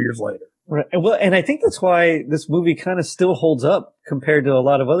do 3 years later. Right. Well, and I think that's why this movie kind of still holds up compared to a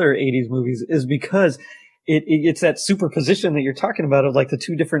lot of other 80s movies, is because it's that superposition that you're talking about of like the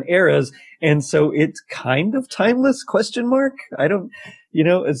two different eras. And so it's kind of timeless ? I don't,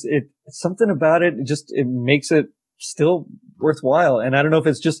 it's something about it. It makes it still worthwhile. And I don't know if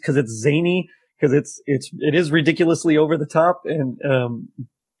it's just cause it's zany, cause it is ridiculously over the top and,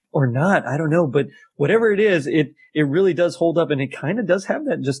 or not. I don't know, but whatever it is, it really does hold up and it kind of does have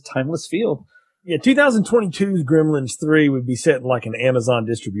that just timeless feel. Yeah, 2022's Gremlins 3 would be set in like an Amazon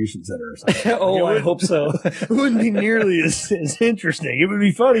distribution center or something. I hope so. It wouldn't be nearly as interesting. It would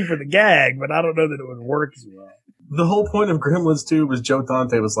be funny for the gag, but I don't know that it would work as well. The whole point of Gremlins 2 was Joe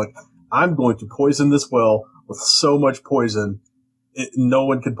Dante was like, I'm going to poison this well with so much poison, no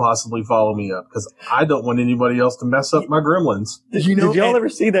one could possibly follow me up because I don't want anybody else to mess up my Gremlins. Did y'all ever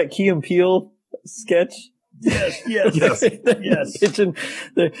see that Key and Peele sketch? Yes.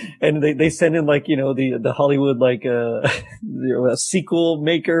 And they send in like, the Hollywood, like, a sequel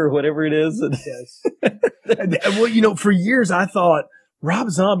maker or whatever it is. Yes. Well, for years I thought Rob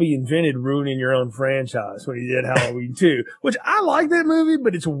Zombie invented ruining your own franchise when he did Halloween 2, which I like that movie,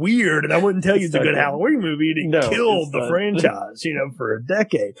 but it's weird. And I wouldn't tell you it's a good Halloween movie. And he killed the franchise, for a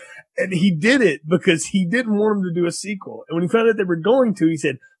decade. And he did it because he didn't want him to do a sequel. And when he found out they were going to, he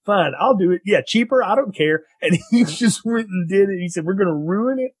said, fine, I'll do it. Yeah, cheaper. I don't care. And he just went and did it. He said, we're going to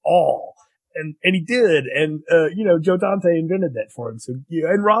ruin it all. And he did. And, Joe Dante invented that for him. So,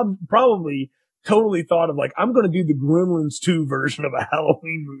 and Rob probably totally thought of like, I'm going to do the Gremlins 2 version of a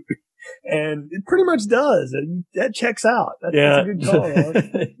Halloween movie. And it pretty much does. And that checks out. That's a good call.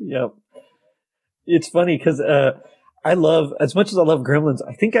 Yep. It's funny because, as much as I love Gremlins,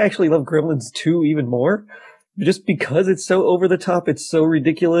 I think I actually love Gremlins 2 even more. Just because it's so over the top, it's so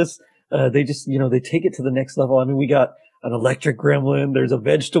ridiculous. They just, they take it to the next level. I mean, we got an electric gremlin. There's a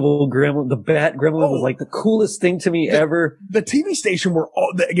vegetable gremlin. The bat gremlin was like the coolest thing to me ever. The TV station where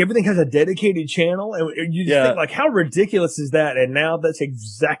everything has a dedicated channel, and you just think like, how ridiculous is that? And now that's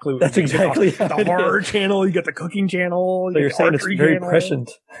exactly what the horror channel. You got the cooking channel. So you're saying it's very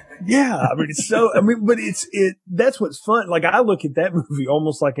prescient. Yeah, I mean, but that's what's fun. Like, I look at that movie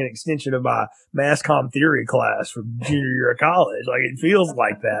almost like an extension of my mass comm theory class from junior year of college. Like, it feels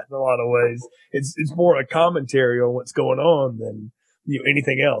like that in a lot of ways. It's more a commentary on what's going on than,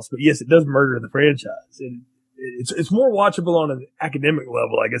 anything else. But yes, it does murder the franchise. And it's more watchable on an academic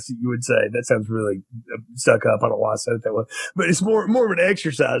level, I guess you would say. That sounds really stuck up. I don't know why I said it that way. But it's more of an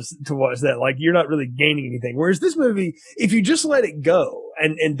exercise to watch that. Like, you're not really gaining anything. Whereas this movie, if you just let it go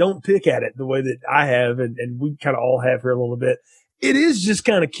and don't pick at it the way that I have and we kind of all have here a little bit, it is just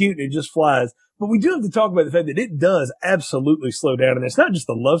kind of cute and it just flies. But we do have to talk about the fact that it does absolutely slow down. And it's not just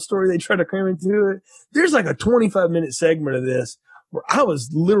the love story they try to cram into it. There's like a 25-minute segment of this where I was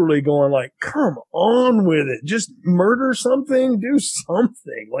literally going like, come on with it. Just murder something, do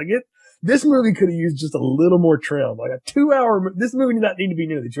something. Like this movie could have used just a little more trim. Like this movie did not need to be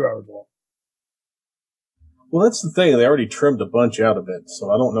nearly 2 hours long. Well, that's the thing. They already trimmed a bunch out of it.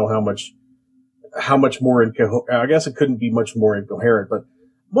 So I don't know how much more I guess it couldn't be much more incoherent, but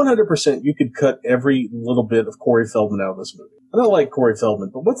 100% you could cut every little bit of Corey Feldman out of this movie. I don't like Corey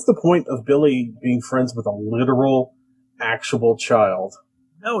Feldman, but what's the point of Billy being friends with a literal, actual child?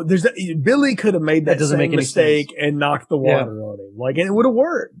 No, Billy could have made that same mistake and knocked the water on him. Like, and it would have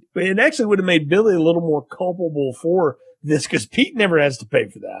worked. It actually would have made Billy a little more culpable for this because Pete never has to pay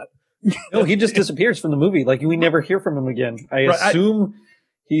for that. No, he just disappears from the movie. Like, we never hear from him again. I assume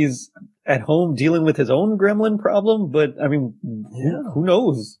he's at home dealing with his own gremlin problem, but I mean, who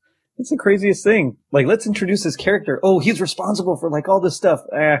knows? It's the craziest thing. Like, let's introduce his character. Oh, he's responsible for like all this stuff.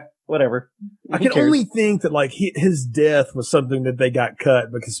 Whatever. I can only think that like his death was something that they got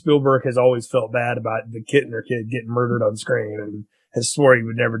cut because Spielberg has always felt bad about the Kittner kid getting murdered on screen and has swore he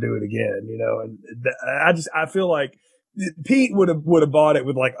would never do it again, and I feel like Pete would have bought it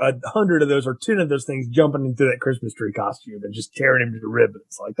with like 100 of those or 10 of those things jumping into that Christmas tree costume and just tearing him to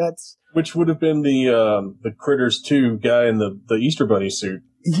ribbons. Like which would have been the Critters 2 guy in the Easter Bunny suit.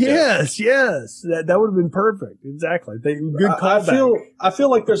 Yes. That would have been perfect. Exactly. Good callback. I feel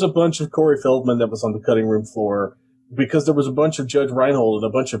like there's a bunch of Corey Feldman that was on the cutting room floor because there was a bunch of Judge Reinhold and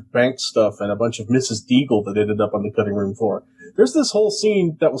a bunch of Bank stuff and a bunch of Mrs. Deagle that ended up on the cutting room floor. There's this whole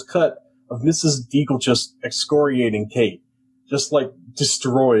scene that was cut of Mrs. Deagle just excoriating Kate, just like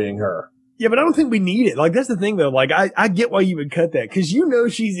destroying her. Yeah, but I don't think we need it. Like, that's the thing though. Like, I get why you would cut that because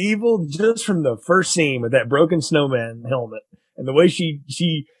she's evil just from the first scene with that broken snowman helmet and the way she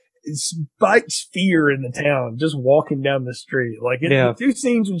spikes fear in the town just walking down the street. Like, the two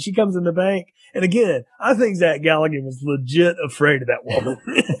scenes when she comes in the bank. And again, I think Zach Galligan was legit afraid of that woman.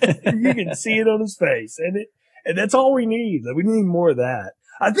 You can see it on his face, and that's all we need. Like, we need more of that.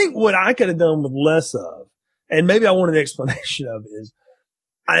 I think what I could have done with less of and maybe I want an explanation of it, is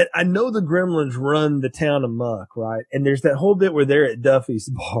I know the Gremlins run the town amok, right? And there's that whole bit where they're at Duffy's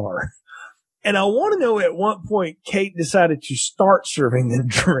bar. And I want to know at what point Kate decided to start serving them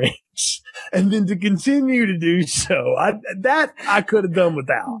drinks and then to continue to do so. I could have done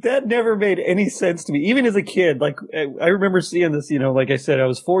without. That never made any sense to me. Even as a kid, like, I remember seeing this, like I said, I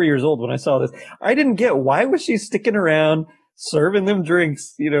was 4 years old when I saw this. I didn't get, why was she sticking around serving them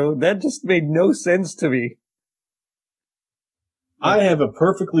drinks? That just made no sense to me. I have a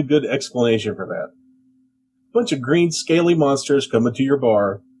perfectly good explanation for that. Bunch of green, scaly monsters come into your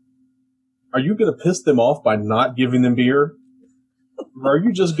bar. Are you going to piss them off by not giving them beer? Or are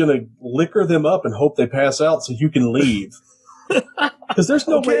you just going to liquor them up and hope they pass out so you can leave? Because there's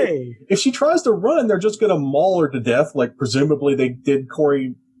no way. If she tries to run, they're just going to maul her to death, like presumably they did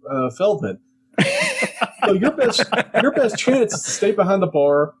Corey Feldman. So your best chance is to stay behind the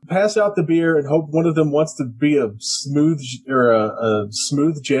bar, pass out the beer, and hope one of them wants to be a smooth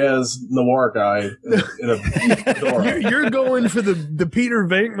jazz noir guy in a fedora. You're going for the Peter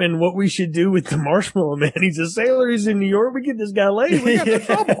Venkman, what we should do with the Marshmallow Man. He's a sailor. He's in New York. We get this guy laid. We got the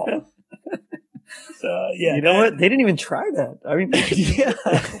trouble. Yeah, you know what? They didn't even try that. I mean, yeah.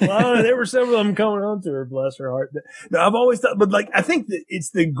 Well, there were several of them coming on to her, bless her heart. No, I've always thought, but like, I think that it's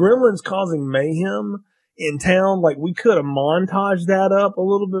the Gremlins causing mayhem in town. Like, we could have montaged that up a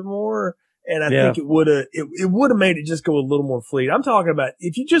little bit more, and I think it would have made it just go a little more fleet. I'm talking about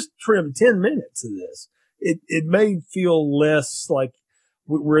if you just trim 10 minutes of this, it may feel less like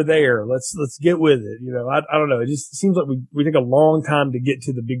we're there. Let's get with it. I don't know. It just seems like we take a long time to get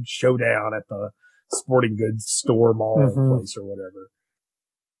to the big showdown at the sporting goods store, mall, place, or whatever.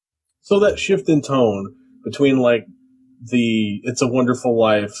 So that shift in tone between like the It's a Wonderful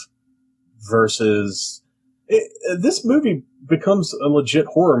Life versus this movie becomes a legit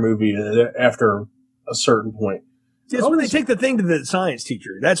horror movie after a certain point. Yes, when they take the thing to the science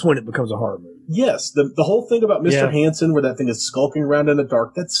teacher, that's when it becomes a horror movie. Yes, the whole thing about Mr. Hansen, where that thing is skulking around in the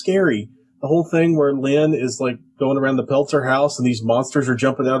dark, that's scary. The whole thing where Lynn is like going around the Peltzer house and these monsters are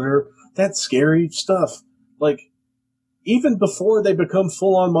jumping out at her, that's scary stuff. Like, even before they become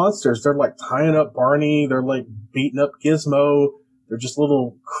full-on monsters, they're like tying up Barney, they're like beating up Gizmo, they're just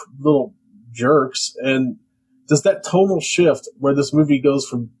little jerks. And does that tonal shift where this movie goes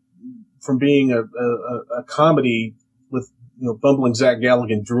from being a comedy with bumbling Zach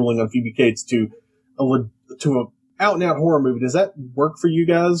Galligan drooling on Phoebe Cates to a out and out horror movie, does that work for you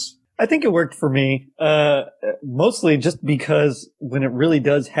guys? I think it worked for me, mostly just because when it really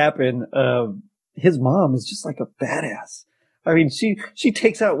does happen, his mom is just like a badass. I mean, she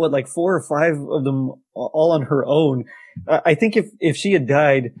takes out like 4 or 5 of them all on her own. I think if she had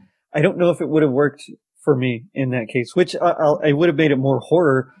died, I don't know if it would have worked for me in that case, which I would have made it more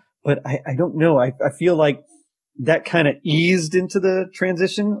horror, but I don't know. I feel like that kind of eased into the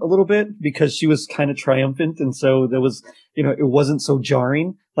transition a little bit because she was kind of triumphant. And so there was, it wasn't so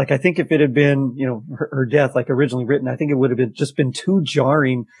jarring. Like, I think if it had been, her death, like originally written, I think it would have just been too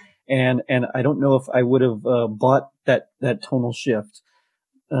jarring. And I don't know if I would have, bought that tonal shift.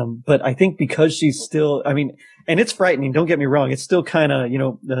 But I think because she's still, and it's frightening. Don't get me wrong. It's still kind of,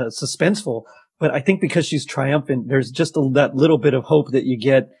 suspenseful, but I think because she's triumphant, there's just that little bit of hope that you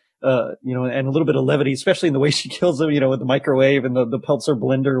get. And a little bit of levity, especially in the way she kills them, with the microwave and the Peltzer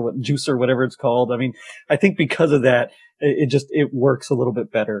blender, juicer, whatever it's called. I mean, I think because of that, it works a little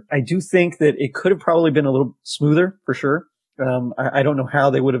bit better. I do think that it could have probably been a little smoother for sure. I don't know how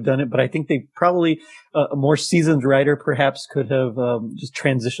they would have done it, but I think they probably, a more seasoned writer perhaps could have, just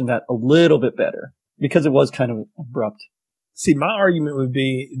transitioned that a little bit better because it was kind of abrupt. See, my argument would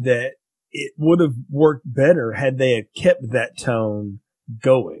be that it would have worked better had they had kept that tone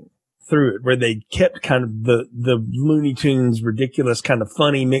going through it, where they kept kind of the Looney Tunes ridiculous kind of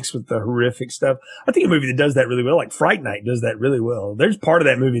funny mixed with the horrific stuff. I think a movie that does that really well, like Fright Night, does that really well. There's part of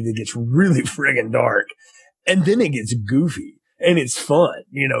that movie that gets really friggin' dark, and then it gets goofy and it's fun.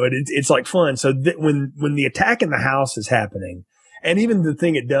 It's like fun. So when the attack in the house is happening, and even the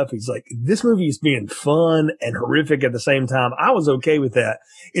thing at Duffy's, like, this movie is being fun and horrific at the same time, I was okay with that.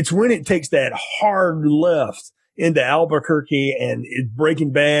 It's when it takes that hard left into Albuquerque and it's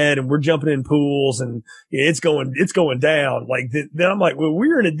Breaking Bad and we're jumping in pools and it's going down. Like, then I'm like, well,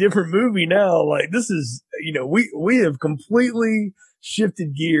 we're in a different movie now. Like, this is, we have completely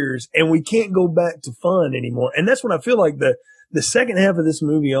shifted gears and we can't go back to fun anymore. And that's when I feel like the second half of this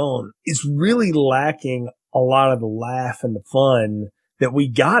movie on is really lacking a lot of the laugh and the fun that we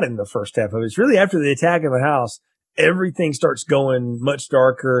got in the first half of it. It's really after the attack of the house everything starts going much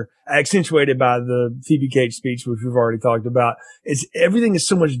darker, accentuated by the Phoebe Cates speech, which we've already talked about. Everything is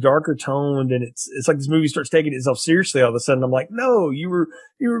so much darker toned, and it's like this movie starts taking itself seriously all of a sudden. I'm like, no, you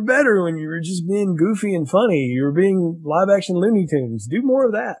were better when you were just being goofy and funny. You were being live action Looney Tunes. Do more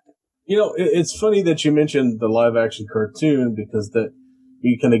of that. It's funny that you mentioned the live action cartoon, because that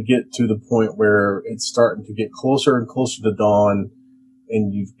we kind of get to the point where it's starting to get closer and closer to dawn,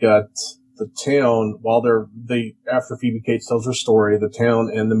 and you've got the town, while after Phoebe Cates tells her story, the town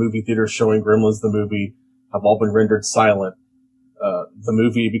and the movie theater showing Gremlins the movie have all been rendered silent. The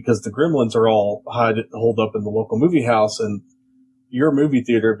movie, because the Gremlins are all holed up in the local movie house, and your movie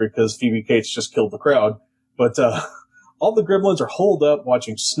theater because Phoebe Cates just killed the crowd. But all the Gremlins are holed up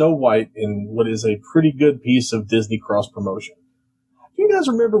watching Snow White in what is a pretty good piece of Disney cross promotion. Do you guys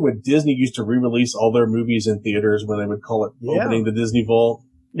remember when Disney used to re-release all their movies in theaters when they would call it opening the Disney Vault?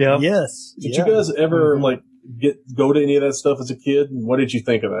 Yeah. Yes. Did you guys ever go to any of that stuff as a kid? And what did you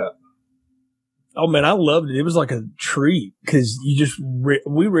think of that? Oh man, I loved it. It was like a treat because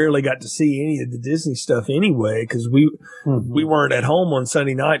we rarely got to see any of the Disney stuff anyway, because we weren't at home on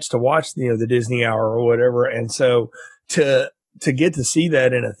Sunday nights to watch the Disney Hour or whatever, and so to get to see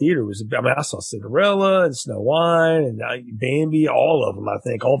that in a theater I saw Cinderella and Snow White and Bambi, all of them, I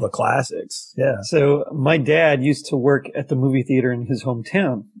think, all the classics. Yeah. So my dad used to work at the movie theater in his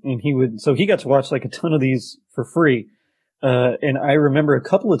hometown, and he got to watch like a ton of these for free. And I remember a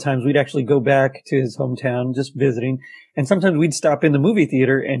couple of times we'd actually go back to his hometown just visiting, and sometimes we'd stop in the movie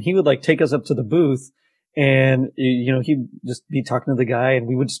theater and he would like take us up to the booth, and he'd just be talking to the guy, and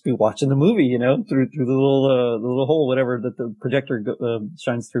we would just be watching the movie, through the little hole, whatever that the projector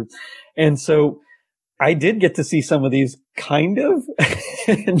shines through. And so I did get to see some of these kind of,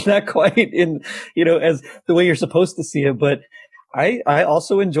 not quite in, as the way you're supposed to see it, but I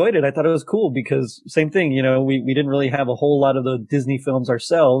also enjoyed it. I thought it was cool because same thing, we didn't really have a whole lot of the Disney films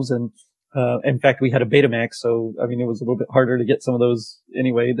ourselves. And, in fact, we had a Betamax. So, I mean, it was a little bit harder to get some of those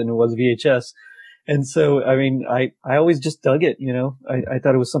anyway than it was VHS. And so, I mean, I always just dug it, I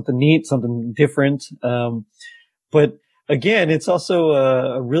thought it was something neat, something different. But again, it's also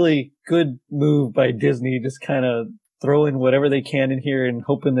a really good move by Disney, just kind of throwing whatever they can in here and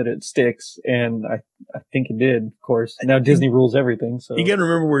hoping that it sticks. And I think it did, of course. Now Disney rules everything. So you got to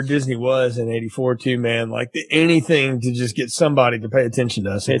remember where Disney was in '84 too, man. Like anything to just get somebody to pay attention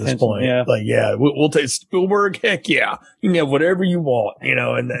to us at this point. Yeah. Like, yeah, we'll take Spielberg. Heck yeah. You can have whatever you want,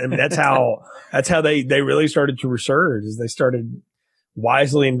 and that's how, they really started to resurge, as they started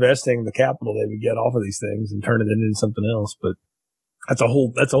wisely investing the capital they would get off of these things and turning it into something else. But that's a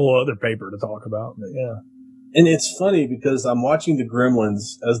whole other paper to talk about. But yeah. And it's funny because I'm watching the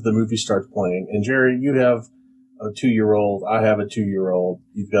Gremlins as the movie starts playing. And Jerry, you have a 2-year-old. I have a 2-year-old.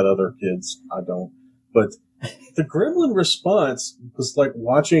 You've got other kids. I don't. But the Gremlin response was like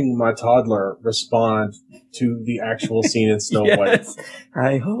watching my toddler respond to the actual scene in Snow White.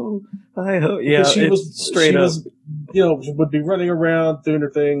 Hi-ho. Yeah, she was straight up. She would be running around, doing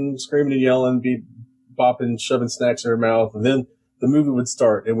her thing, screaming and yelling, be bopping, shoving snacks in her mouth. And then the movie would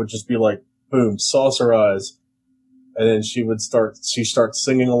start and would just be like, boom, saucer eyes. And then she starts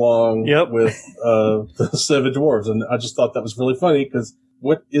singing along with the Seven Dwarves. And I just thought that was really funny because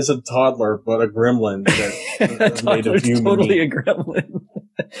what is a toddler but a gremlin that made of human totally meat? A gremlin.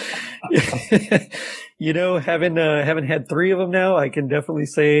 Having had 3 of them now, I can definitely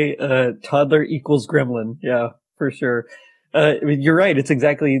say toddler equals gremlin. Yeah, for sure. You're right. It's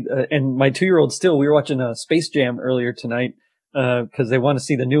exactly, and my 2-year-old still, we were watching Space Jam earlier tonight. Cause they want to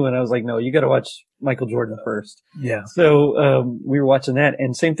see the new one. I was like, no, you got to watch Michael Jordan first. Yeah. So, we were watching that,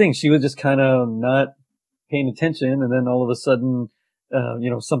 and same thing. She was just kind of not paying attention. And then all of a sudden,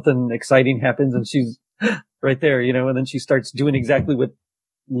 something exciting happens and she's right there, and then she starts doing exactly what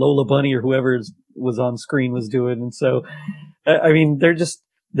Lola Bunny or whoever was on screen was doing. And so, I mean,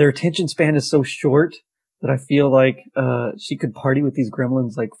 their attention span is so short that I feel like, she could party with these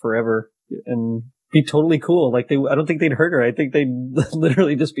gremlins like forever and be totally cool. Like I don't think they'd hurt her. I think they'd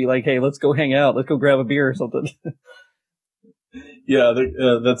literally just be like, hey, let's go hang out. Let's go grab a beer or something. Yeah,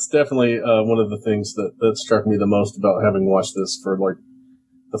 that's definitely one of the things that struck me the most about having watched this for like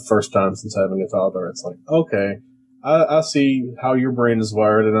the first time since having a toddler. It's like, okay, I see how your brain is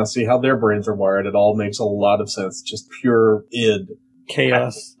wired and I see how their brains are wired. It all makes a lot of sense. Just pure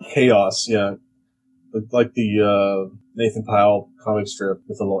chaos. Yeah. Like the Nathan Pyle comic strip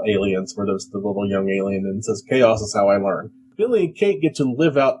with the little aliens where there's the little young alien and it says, chaos is how I learn. Billy and Kate get to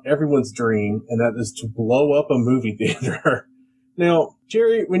live out everyone's dream, and that is to blow up a movie theater. Now,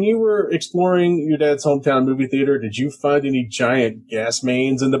 Jerry, when you were exploring your dad's hometown movie theater, did you find any giant gas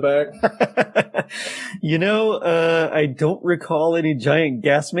mains in the back? I don't recall any giant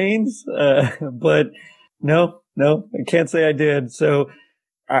gas mains, but no, I can't say I did. So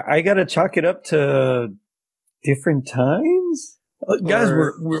I got to chalk it up to different times. Guys,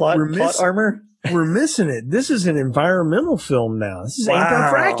 we're plot armor. We're missing it. This is an environmental film now. This is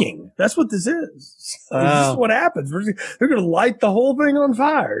anti-fracking. That's what this is. Wow. This is what happens. They're going to light the whole thing on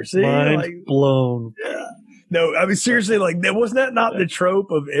fire. See? Mind blown. Yeah. No, I mean, seriously, wasn't that not the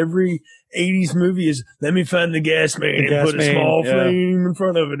trope of every 80s movie is, let me find the gas main and put a small flame in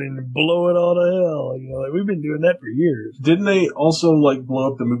front of it and blow it all to hell. We've been doing that for years. Didn't they also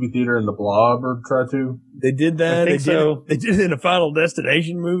blow up the movie theater in The Blob or try to? They did that. I think so. They did it in a Final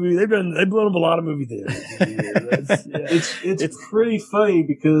Destination movie. They've blown up a lot of movie theaters. It's pretty funny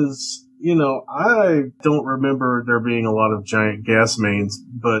because, I don't remember there being a lot of giant gas mains,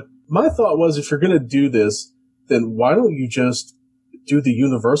 but my thought was if you're going to do this, then why don't you just do the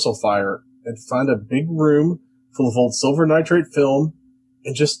universal fire and find a big room full of old silver nitrate film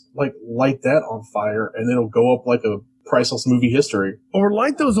and just light that on fire and it'll go up like a priceless movie history. Or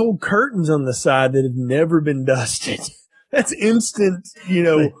light those old curtains on the side that have never been dusted. That's instant,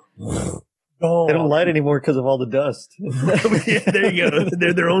 gone. They don't light anymore because of all the dust. Yeah, there you go.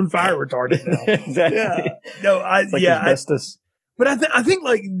 They're their own fire retardant now. Exactly. Yeah. No, asbestos. But I think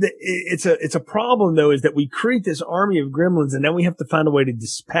it's a problem though, is that we create this army of gremlins and then we have to find a way to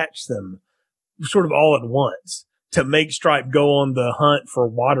dispatch them sort of all at once to make Stripe go on the hunt for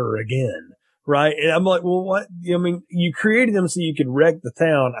water again. Right. And I'm like, well, what? I mean, you created them so you could wreck the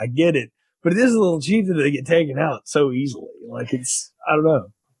town. I get it, but it is a little cheap that they get taken out so easily. I don't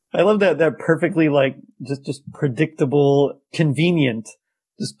know. I love that perfectly just predictable, convenient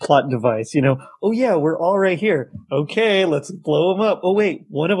this plot device, oh yeah, we're all right here. Okay, let's blow them up. Oh wait,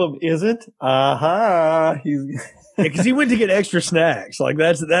 one of them isn't. Aha. Because he went to get extra snacks.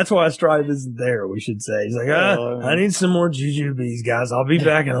 That's why Stripe isn't there, we should say. He's like, I need some more jujubes, guys. I'll be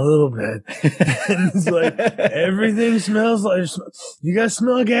back in a little bit. And it's everything smells like, you guys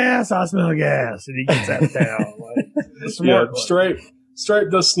smell gas? I smell gas. And he gets out of town. Stripe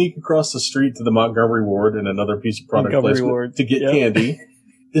does sneak across the street to the Montgomery Ward and another piece of product placement to get candy.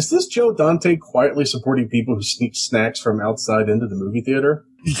 Is this Joe Dante quietly supporting people who sneak snacks from outside into the movie theater?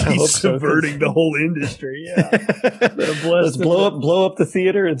 He's subverting the whole industry. Yeah. Let's blow up the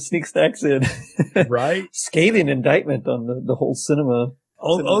theater and sneak snacks in. Right. Scathing indictment on the whole cinema.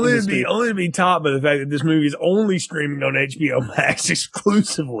 Only to be topped by the fact that this movie is only streaming on HBO Max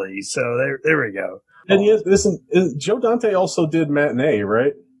exclusively. So there we go. And Joe Dante also did Matinee,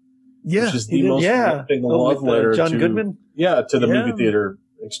 right? Yeah. Which is the most love letter John Goodman? Yeah, to the movie theater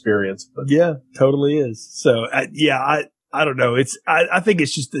experience. But. Yeah, totally is. So, I don't know. I think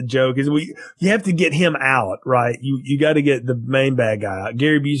it's just a joke. You have to get him out, right? You got to get the main bad guy out.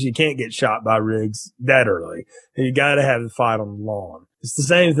 Gary Busey can't get shot by Riggs that early. And you got to have the fight on the lawn. It's the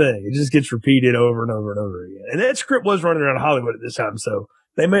same thing. It just gets repeated over and over and over again. And that script was running around Hollywood at this time, so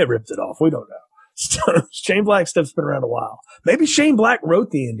they may have ripped it off. We don't know. So, Shane Black stuff's been around a while. Maybe Shane Black wrote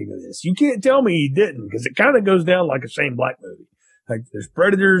the ending of this. You can't tell me he didn't, because it kind of goes down like a Shane Black movie. There's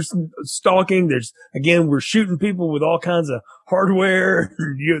predators stalking. We're shooting people with all kinds of hardware.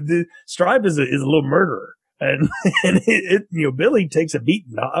 Stripe is a little murderer. And Billy takes a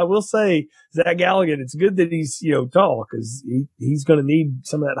beating. I will say, Zach Galligan, it's good that he's, tall, because he's going to need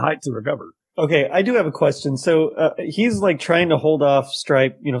some of that height to recover. Okay, I do have a question. So he's trying to hold off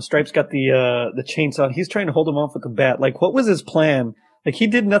Stripe. Stripe's got the chainsaw. He's trying to hold him off with the bat. What was his plan? He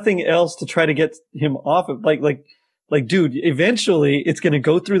did nothing else to try to get him off of dude, eventually it's going to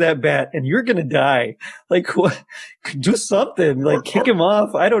go through that bat and you're going to die. What? Do something. Kick him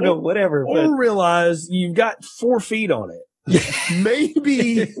off. I don't know, whatever. Or realize you've got 4 feet on it.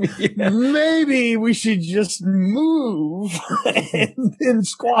 Maybe we should just move and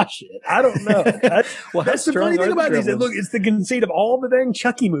squash it. I don't know. That's the funny thing about these. Look, it's the conceit of all the dang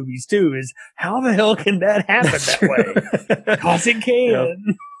Chucky movies too, is how the hell can that happen that way? Because it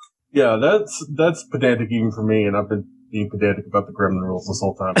can. Yeah, that's pedantic even for me, and I've been being pedantic about the Gremlin rules this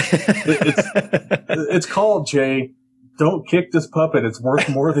whole time. It's called, Jay, don't kick this puppet. It's worth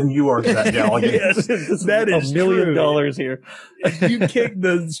more than you are, Zach Galligan. Yes, that is $1 million here. If you kick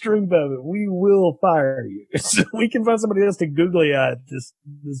the string puppet, we will fire you. So we can find somebody else to googly eye this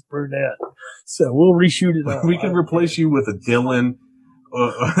brunette. So we'll reshoot it out. We can replace you with a Dylan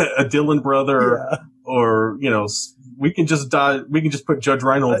brother, or, we can just put Judge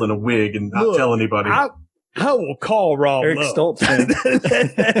Reinhold in a wig and not tell anybody. I will call Rob Eric Lowe.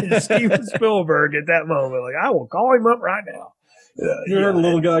 Stoltz. Steven Spielberg at that moment. I will call him up right now. You heard a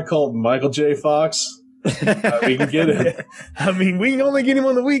little guy called Michael J. Fox? We can get it. I mean, we can only get him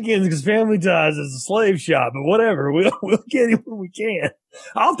on the weekends because Family Ties is a slave shop, but whatever. We'll get him when we can.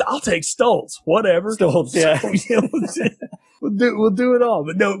 I'll take Stoltz, whatever. Stoltz, yeah. We'll do it all.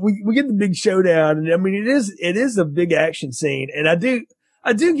 But no, we get the big showdown, and I mean, it is a big action scene, and I do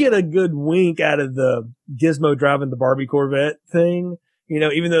get a good wink out of the Gizmo driving the Barbie Corvette thing. You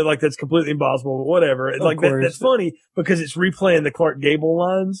know, even though like that's completely impossible, but whatever. Like that's funny because it's replaying the Clark Gable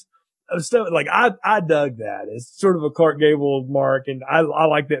lines. Like I dug that. It's sort of a Clark Gable mark, and I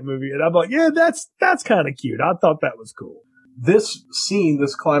like that movie. And I'm like, yeah, that's kind of cute. I thought that was cool. This scene,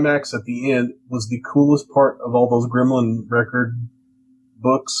 this climax at the end, was the coolest part of all those Gremlin record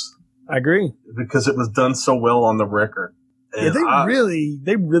books. I agree because it was done so well on the record. And yeah,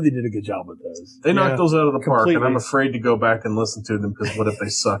 they really did a good job with those. They knocked those out of the park, and I'm afraid to go back and listen to them because what if they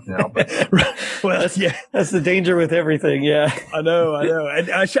suck now? But well, that's the danger with everything. Yeah, I know.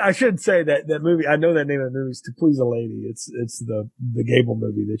 And I should say that movie. I know that name of the movie is To Please a Lady. It's the Gable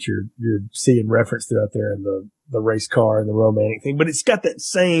movie that you're seeing referenced out there in the race car and the romantic thing. But it's got that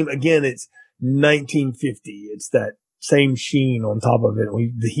same, again, it's 1950. It's that same sheen on top of it.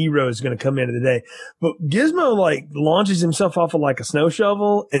 The hero is going to come into the day. But Gizmo like launches himself off of like a snow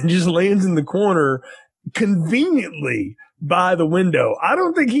shovel and just lands in the corner conveniently by the window. I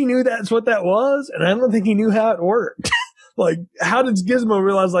don't think he knew that's what that was, and I don't think he knew how it worked. Like, how did Gizmo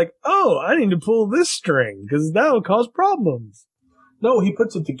realize like, oh, I need to pull this string because that will cause problems? No, he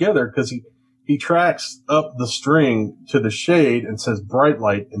puts it together because he tracks up the string to the shade and says bright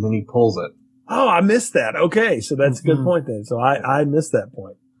light, and then he pulls it. Oh, I missed that. Okay, so that's a good point then. So I missed that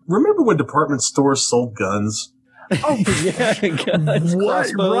point. Remember when department stores sold guns? Oh, yeah, guns,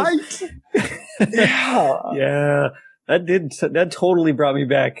 what? Right? Yeah. That totally brought me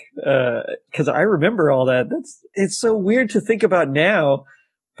back, cause I remember all that. It's so weird to think about now,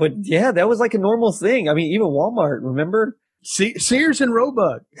 but yeah, that was like a normal thing. I mean, even Walmart, remember? Sears and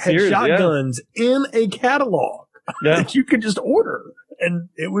Roebuck had shotguns in a catalog that you could just order and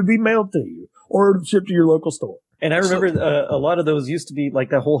it would be mailed to you or shipped to your local store. And I remember a lot of those used to be like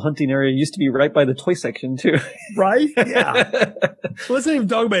that whole hunting area used to be right by the toy section too. Right? Yeah. Let's not even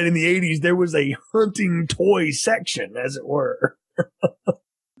talk about it. In the 80s, there was a hunting toy section, as it were.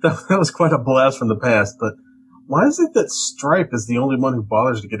 That was quite a blast from the past, but why is it that Stripe is the only one who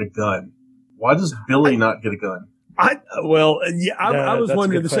bothers to get a gun? Why does Billy not get a gun? I was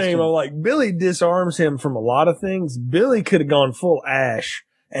wondering the same. I'm like, Billy disarms him from a lot of things. Billy could have gone full Ash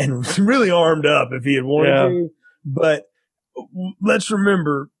and really armed up if he had wanted to. But let's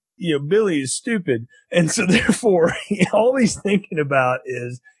remember, Billy is stupid. And so therefore, all he's thinking about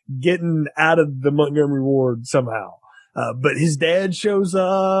is getting out of the Montgomery Ward somehow. But his dad shows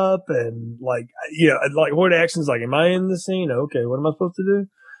up and like Hoyt Axton's like, am I in the scene? Okay. What am I supposed to do?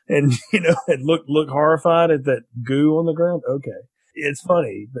 And, and look horrified at that goo on the ground. Okay. It's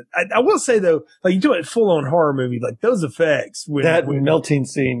funny, but I will say though, like you do a full on horror movie, like those effects with that melting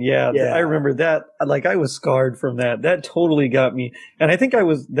scene. Yeah. I remember that. Like I was scarred from that. That totally got me. And I think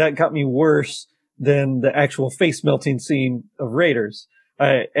that got me worse than the actual face melting scene of Raiders.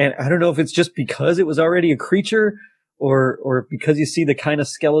 And I don't know if it's just because it was already a creature or because you see the kind of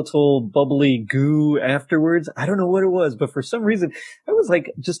skeletal bubbly goo afterwards. I don't know what it was, but for some reason it was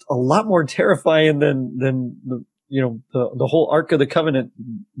like just a lot more terrifying than the whole Ark of the Covenant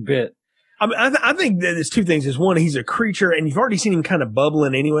bit. I mean, I think that there's two things. Is one, he's a creature, and you've already seen him kind of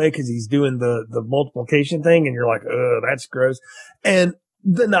bubbling anyway because he's doing the multiplication thing, and you're like, oh, that's gross. And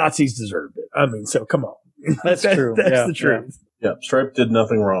the Nazis deserved it. I mean, so come on. That's true. That's the truth. Yeah, Stripe did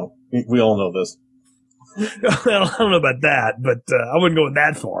nothing wrong. We all know this. Well, I don't know about that, but I wouldn't go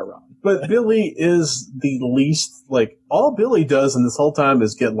that far wrong. But Billy is the least, like, all Billy does in this whole time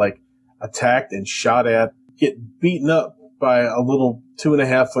is get, like, attacked and shot at, get beaten up by a little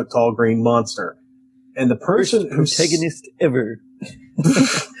 2.5 foot tall green monster. And the person protagonist ever.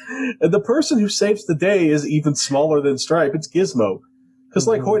 And the person who saves the day is even smaller than Stripe. It's Gizmo. Because,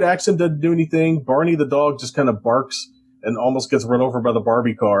 like, Hoyt Axton doesn't do anything. Barney the dog just kind of barks and almost gets run over by the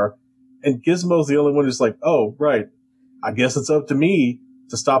Barbie car. And Gizmo's the only one who's like, oh, right. I guess it's up to me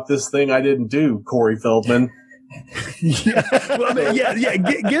to stop this thing I didn't do, Corey Feldman.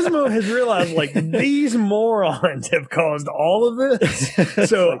 Gizmo has realized, like, these morons have caused all of this.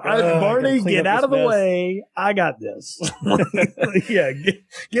 So, like, Barney, get out of the way. I got this.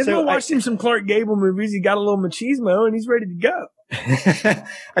 Gizmo watched him some Clark Gable movies. He got a little machismo, and he's ready to go.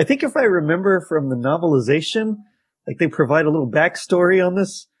 I think if I remember from the novelization, like, they provide a little backstory on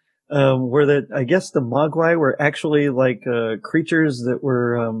this. Where I guess the Mogwai were actually like, creatures that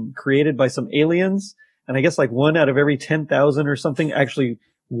were, created by some aliens. And I guess like 1 out of every 10,000 or something actually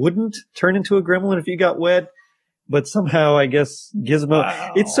wouldn't turn into a gremlin if you got wet. But somehow, I guess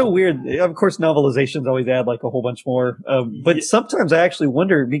Gizmo, it's so weird. Of course, novelizations always add like a whole bunch more. But sometimes I actually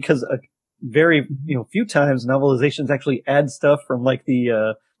wonder because very, few times novelizations actually add stuff from like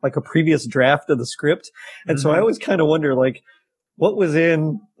like a previous draft of the script. And so I always kind of wonder, like, what was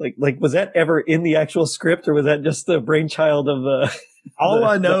in, like, was that ever in the actual script or was that just the brainchild of all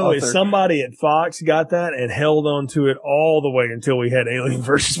I know is somebody at Fox got that and held on to it all the way until we had Alien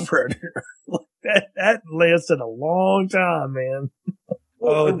versus Predator. That lasted a long time, man.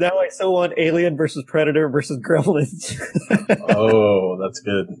 Oh, now I so want Alien versus Predator versus Gremlins. Oh, that's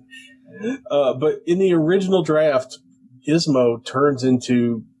good. But in the original draft, Gizmo turns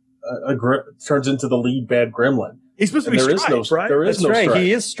into the lead bad gremlin. He's supposed to be Striped, right? There is That's no right. Stripe.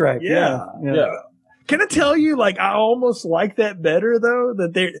 He is Striped. Yeah. Can I tell you, like, I almost like that better, though,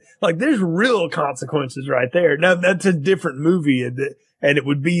 that there's real consequences right there. Now, that's a different movie, and it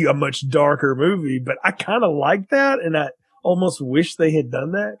would be a much darker movie, but I kind of like that, and I almost wish they had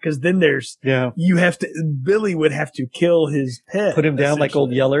done that, because then Billy would have to kill his pet. Put him down like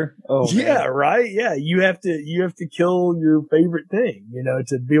Old Yeller. Oh, yeah, man. right? Yeah, you have to kill your favorite thing,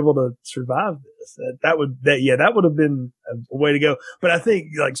 to be able to survive this. That would have been a way to go. But I think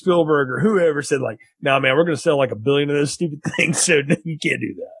like Spielberg or whoever said like, "Nah, man, we're going to sell like 1 billion of those stupid things, so you can't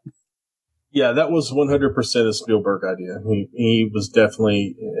do that." Yeah, that was 100% a Spielberg idea. He was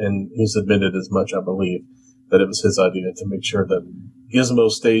definitely, and he's admitted as much, I believe, that it was his idea to make sure that Gizmo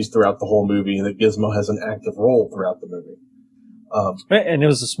stays throughout the whole movie and that Gizmo has an active role throughout the movie. And it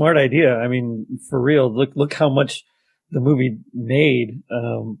was a smart idea. I mean, for real, look how much the movie made,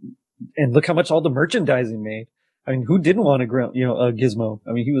 and look how much all the merchandising made. I mean, who didn't want a Gizmo?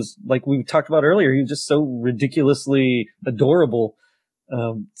 I mean, he was, like we talked about earlier, he was just so ridiculously adorable.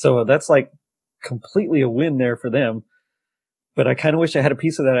 So that's like completely a win there for them. But I kind of wish I had a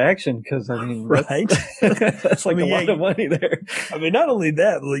piece of that action because, I mean, right? That's like a lot of money there. I mean, not only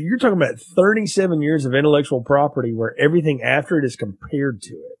that, you're talking about 37 years of intellectual property where everything after it is compared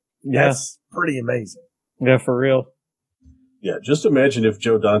to it. Yeah. That's pretty amazing. Yeah, for real. Yeah, just imagine if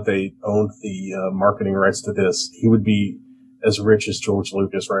Joe Dante owned the marketing rights to this. He would be as rich as George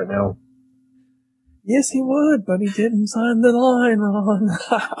Lucas right now. Yes, he would, but he didn't sign the line, Ron.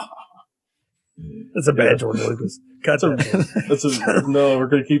 That's a bad George Lucas. Cut that. No, we're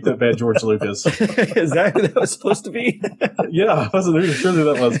going to keep that bad George Lucas. Is that who that was supposed to be? Yeah, I wasn't really sure who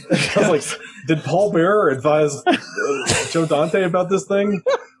that was. I was like, did Paul Bearer advise Joe Dante about this thing?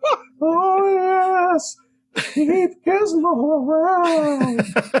 Oh, yes. Keep Gizmo around.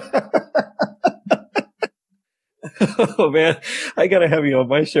 Oh, man. I got to have you on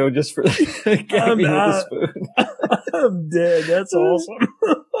my show just for getting me with the spoon. I'm dead. That's awesome.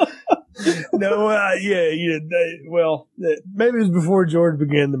 No, well, maybe it was before George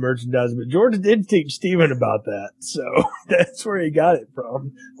began the merchandising, but George did teach Steven about that, so that's where he got it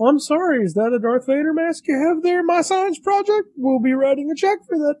from. Well, I'm sorry, is that a Darth Vader mask you have there? My science project? We'll be writing a check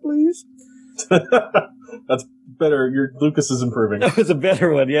for that, please. That's better. Your Lucas is improving. That was a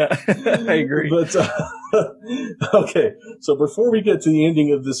better one, yeah. I agree. But okay, so before we get to the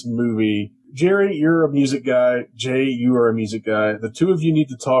ending of this movie, Jerry, you're a music guy. Jay, you are a music guy. The two of you need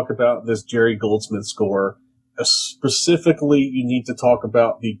to talk about this Jerry Goldsmith score. Specifically, you need to talk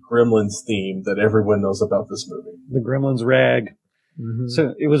about the Gremlins theme that everyone knows about this movie. The Gremlins rag. Mm-hmm.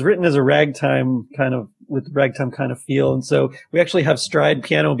 So it was written as a ragtime kind of, with ragtime kind of feel. And so we actually have stride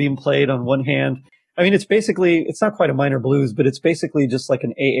piano being played on one hand. I mean, it's not quite a minor blues, but it's basically just like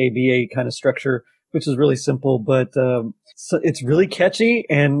an AABA kind of structure, which is really simple, but so it's really catchy,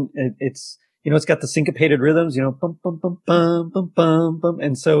 and it's got the syncopated rhythms, bum, bum, bum, bum, bum, bum, bum.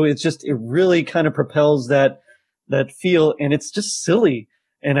 And so it really kind of propels that feel, and it's just silly.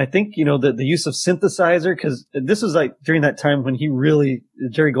 And I think, the use of synthesizer, cause this was like during that time when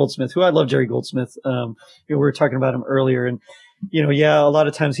Jerry Goldsmith, who I love Jerry Goldsmith, we were talking about him earlier, and a lot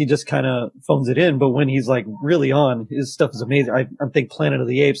of times he just kind of phones it in, but when he's like really on, his stuff is amazing. I think Planet of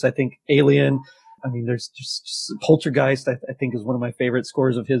the Apes, I think Alien. I mean, there's just Poltergeist, I think is one of my favorite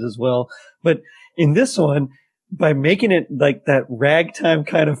scores of his as well. But in this one, by making it like that ragtime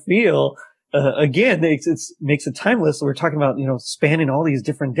kind of feel, again, it makes it timeless. We're talking about, spanning all these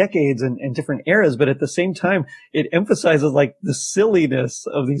different decades and different eras, but at the same time, it emphasizes like the silliness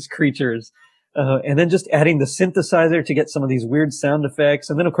of these creatures. And then just adding the synthesizer to get some of these weird sound effects.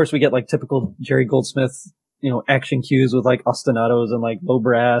 And then, of course, we get like typical Jerry Goldsmith, action cues with like ostinatos and like low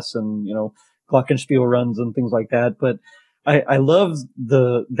brass and, glockenspiel runs and things like that. But I love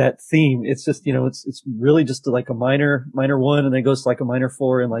that theme. It's just, it's really just like a minor one, and then it goes to like a minor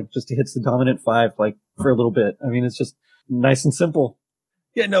 4, and like just hits the dominant 5 like for a little bit. I mean, it's just nice and simple.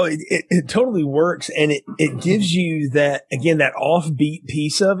 Yeah, no, it totally works. And it gives you that, again, that offbeat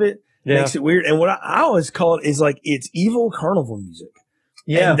piece of it makes it weird. And what I always call it is like, it's evil carnival music.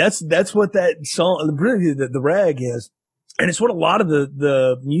 Yeah. And that's what that song, the rag is. And it's what a lot of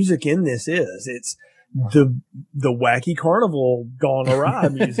the music in this is. It's the wacky carnival gone awry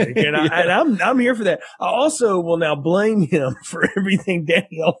music. And I'm here for that. I also will now blame him for everything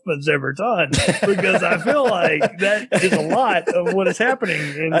Danny Elfman's ever done, because I feel like that is a lot of what is happening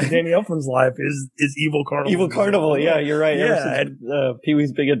in Danny Elfman's life is evil carnival. Evil carnival. Yeah, you're right. Yeah.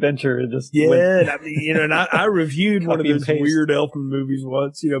 Pee-wee's Big Adventure. And I mean, and I reviewed one of those weird Elfman movies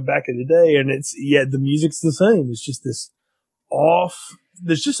once, back in the day, and the music's the same. It's just this off.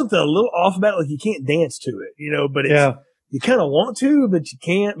 There's just something a little off about it, like you can't dance to it, but you kind of want to, but you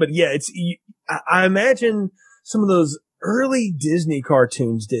can't. But yeah, I imagine some of those early Disney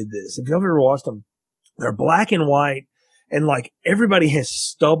cartoons did this. If you've ever watched them, they're black and white, and like everybody has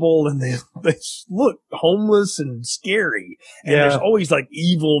stubble, and they look homeless and scary. And there's always like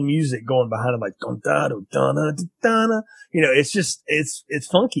evil music going behind them, like dun da da da da da. It's just it's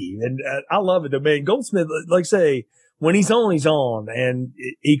funky, and I love it. Though, man, Goldsmith, like say, when he's on, and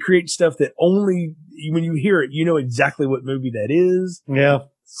he creates stuff that only when you hear it, you know exactly what movie that is. Yeah.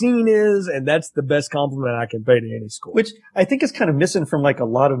 Scene is, and that's the best compliment I can pay to any score. Which I think is kind of missing from like a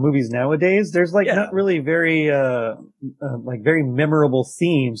lot of movies nowadays. There's like not really very, very memorable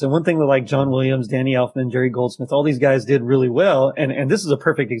themes. And one thing that like John Williams, Danny Elfman, Jerry Goldsmith, all these guys did really well. And this is a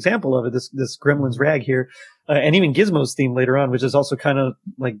perfect example of it. This Gremlins rag here. And even Gizmo's theme later on, which is also kind of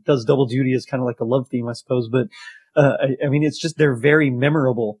like does double duty as kind of like a love theme, I suppose. But I mean, it's just, they're very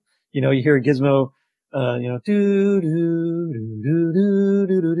memorable. You hear a Gizmo, do, do, do, do, do,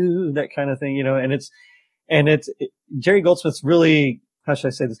 do, do, do, that kind of thing, and it's Jerry Goldsmith's really, how should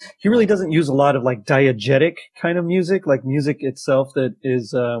I say this? He really doesn't use a lot of like diegetic kind of music, like music itself that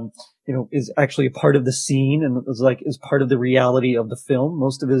is, is actually a part of the scene and is part of the reality of the film.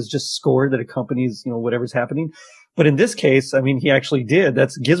 Most of it is just score that accompanies, whatever's happening. But in this case, I mean, he actually did.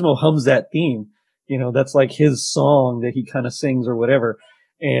 That's Gizmo hums that theme. That's like his song that he kind of sings or whatever.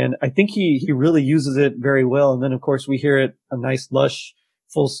 And I think he really uses it very well. And then, of course, we hear it, a nice, lush,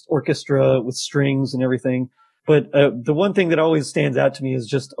 full orchestra with strings and everything. But the one thing that always stands out to me is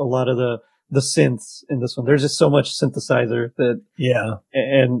just a lot of the synths in this one. There's just so much synthesizer that,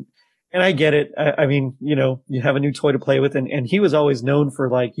 and I get it. I mean, you have a new toy to play with, and he was always known for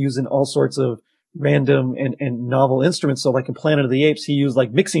like using all sorts of random and novel instruments. So like in Planet of the Apes, he used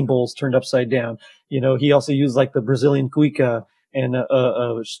like mixing bowls turned upside down. He also used like the Brazilian cuica and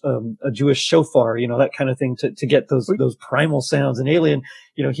a Jewish shofar, that kind of thing to get those primal sounds. In Alien,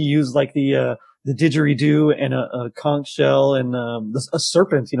 he used like the didgeridoo and a conch shell and a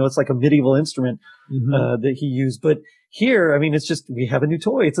serpent. It's like a medieval instrument that he used. But here, I mean, it's just, we have a new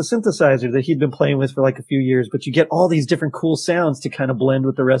toy. It's a synthesizer that he'd been playing with for like a few years, but you get all these different cool sounds to kind of blend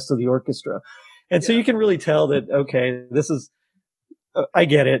with the rest of the orchestra. And so you can really tell that, okay, this is, I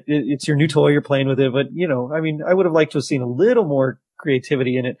get it. It's your new toy. You're playing with it. But, I mean, I would have liked to have seen a little more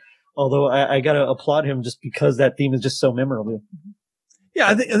creativity in it. Although I got to applaud him just because that theme is just so memorable. Yeah,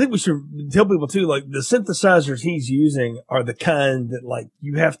 I think we should tell people too, like the synthesizers he's using are the kind that like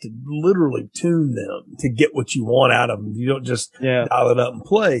you have to literally tune them to get what you want out of them. You don't just dial it up and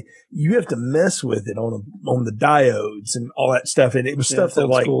play. You have to mess with it on the diodes and all that stuff. And it was stuff that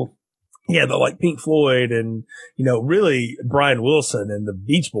like, cool. Yeah, the like Pink Floyd and, really Brian Wilson and the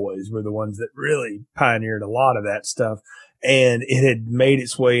Beach Boys were the ones that really pioneered a lot of that stuff. And it had made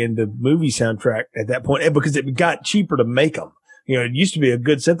its way into movie soundtrack at that point, and because it got cheaper to make them. It used to be a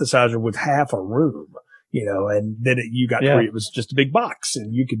good synthesizer with half a room, and then you got to where it was just a big box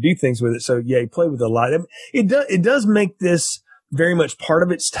and you could do things with it. So you play with it a lot. It does make this very much part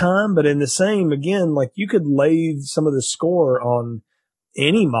of its time, but in the same, again, like you could lay some of the score on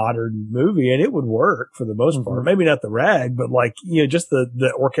any modern movie and it would work for the most part. Maybe not the rag, but like, just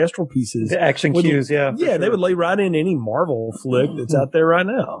the orchestral pieces. The action cues, Yeah, sure. They would lay right in any Marvel flick that's out there right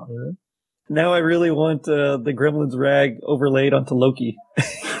now. Now I really want the Gremlins rag overlaid onto Loki.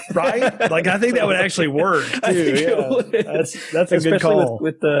 Right? Like, I think that would actually work, too. I think it would. That's a good call. Especially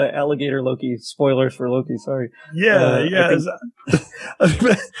with the alligator Loki. Spoilers for Loki, sorry. Yeah.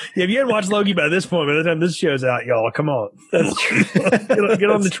 If you hadn't watched Loki by this point, by the time this show's out, y'all, come on. That's true. Get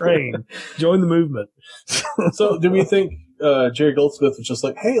on the train. Join the movement. So, do we think Jerry Goldsmith was just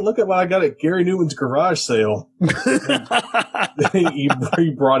like, hey, look at what I got at Gary Newman's garage sale? he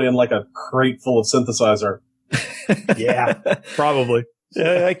brought in like a crate full of synthesizer. Yeah, probably.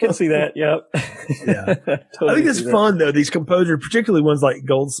 Yeah, I can see that. Yep. Yeah. Totally. I think it's fun though. These composers, particularly ones like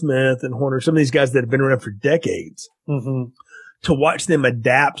Goldsmith and Horner, some of these guys that have been around for decades, to watch them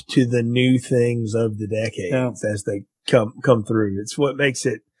adapt to the new things of the decades as they come through. It's what makes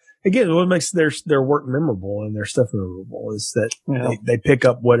it, again, what makes their work memorable and their stuff memorable is that they pick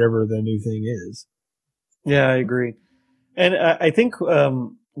up whatever the new thing is. Yeah, I agree. And I think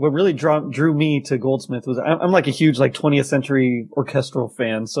what really drew me to Goldsmith was I'm like a huge like 20th century orchestral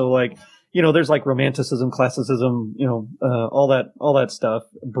fan. So like, you know, there's like romanticism, classicism, you know, all that stuff,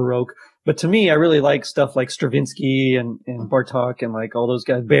 Baroque. But to me, I really like stuff like Stravinsky and Bartok and like all those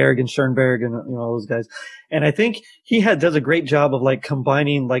guys, Berg and Schoenberg and, you know, all those guys. And I think he does a great job of like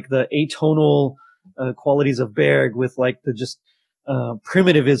combining like the atonal qualities of Berg with like the just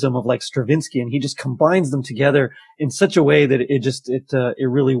primitivism of like Stravinsky, and he just combines them together in such a way that it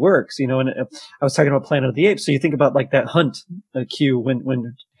really works, you know. And I was talking about Planet of the Apes, so you think about like that hunt cue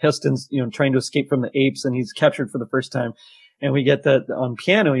when Heston's, you know, trying to escape from the apes and he's captured for the first time, and we get that on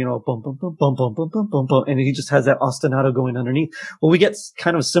piano, you know, bum bum bum bum bum bum bum bum bum, and he just has that ostinato going underneath. Well, we get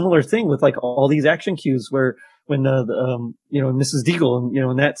kind of a similar thing with like all these action cues where when you know, Mrs. Deagle, and, you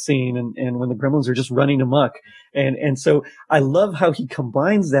know, in that scene, and when the gremlins are just running amok. And so I love how he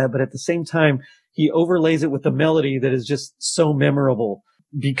combines that, but at the same time, he overlays it with the melody that is just so memorable.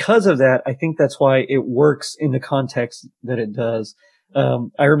 Because of that, I think that's why it works in the context that it does.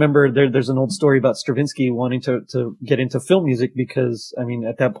 I remember there's an old story about Stravinsky wanting to get into film music because, I mean,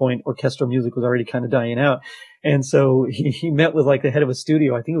 at that point, orchestral music was already kind of dying out. And so he met with like the head of a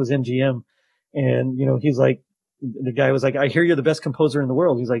studio, I think it was MGM. And, you know, he's like, the guy was like, I hear you're the best composer in the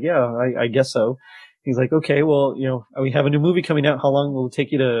world. He's like, yeah, I guess so. He's like, okay, well, you know, we have a new movie coming out. How long will it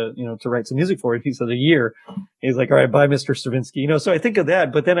take you to, you know, to write some music for it? He said a year. He's like, all right, bye, Mr. Stravinsky. You know, so I think of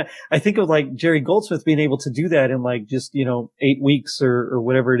that, but then I think of like Jerry Goldsmith being able to do that in like just, you know, 8 weeks or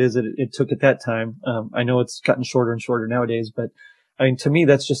whatever it is that it took at that time. I know it's gotten shorter and shorter nowadays, but I mean, to me,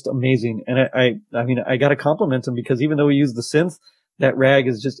 that's just amazing. And I mean, I got to compliment him because even though he used the synth, that rag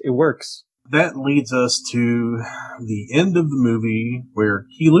is just, it works. That leads us to the end of the movie where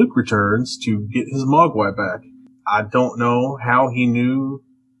Key Luke returns to get his Mogwai back. I don't know how he knew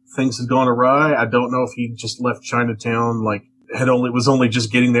things had gone awry. I don't know if he just left Chinatown, like, was only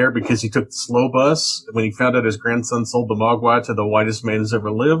just getting there because he took the slow bus when he found out his grandson sold the Mogwai to the whitest man who's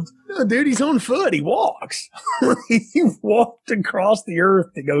ever lived. No, dude, he's on foot. He walks. He walked across the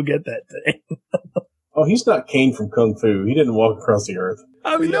earth to go get that thing. Oh, he's not Kane from Kung Fu. He didn't walk across the earth.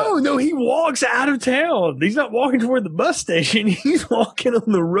 I mean, no, he walks out of town. He's not walking toward the bus station. He's walking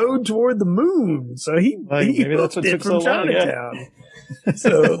on the road toward the moon. So maybe that's what took so long. Chinatown. Yeah.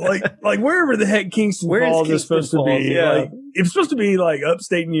 So like wherever the heck Kingston Falls is supposed to be, like, if it's supposed to be like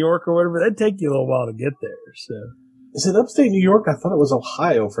upstate New York or whatever, that'd take you a little while to get there. So. Is it upstate New York? I thought it was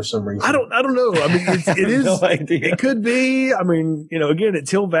Ohio for some reason. I don't know. I mean, it is. No idea. It could be. I mean, you know, again,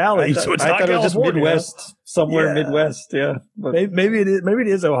 it's Hill Valley, so it's not California. It was just Midwest, somewhere Midwest. Yeah, but maybe it is. Maybe it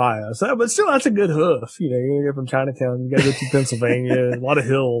is Ohio. So, but still, that's a good hoof. You know, you're gonna go from Chinatown, you got to go to Pennsylvania. A lot of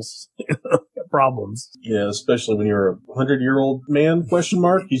hills. Problems. Yeah, especially when you're a 100-year-old man? Question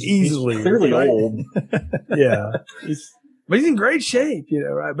mark. He's clearly right? old. Yeah. But he's in great shape, you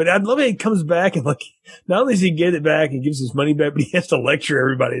know, right? But I'd love it. He comes back and like, not only does he get it back and gives his money back, but he has to lecture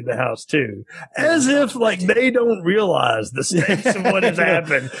everybody in the house too. As if like they don't realize the stakes of what has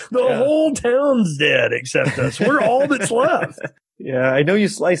happened. The whole town's dead except us. We're all that's left. Yeah, I know you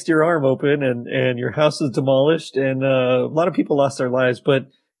sliced your arm open and your house is demolished and a lot of people lost their lives, but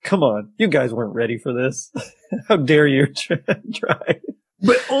come on, you guys weren't ready for this. How dare you try?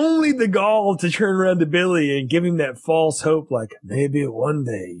 But only the gall to turn around to Billy and give him that false hope, like, maybe one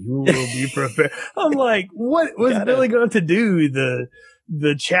day you will be prepared. I'm like, what was Billy going to do?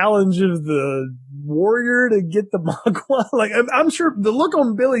 The challenge of the warrior to get the Mogwai? Like, I'm sure the look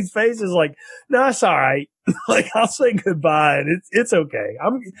on Billy's face is like, no, it's all right. Like, I'll say goodbye and it's okay.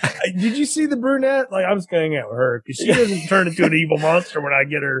 Did you see the brunette? Like, I'm just going to hang out with her because she doesn't turn into an evil monster when I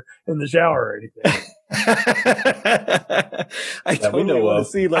get her in the shower or anything. I totally want to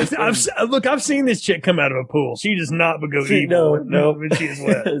see like I've seen this chick come out of a pool. She does not go evil. No, when she is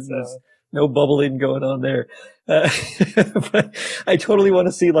wet. So. No bubbling going on there. But I totally want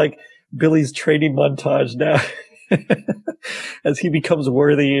to see like Billy's training montage now as he becomes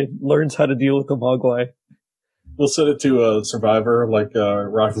worthy and learns how to deal with the Mogwai. We'll set it to a Survivor like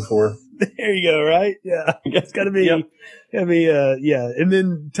Rocky IV. There you go, right? Yeah. It's gotta be, and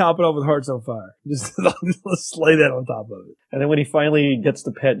then top it off with Hearts on Fire. Just let's lay that on top of it. And then when he finally gets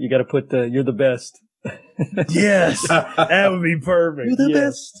the pet, you gotta put you're the best. Yes. That would be perfect. You're the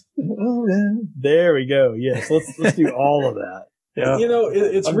best. Oh, yeah. There we go. Yes. Let's do all of that. Yeah. You know,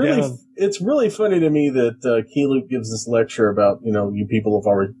 it's really funny to me that Key Luke gives this lecture about, you know, you people of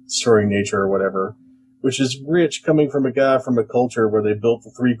our destroying nature or whatever. which is rich coming from a guy from a culture where they built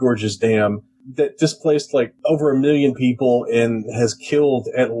the Three Gorges Dam that displaced like over 1 million people and has killed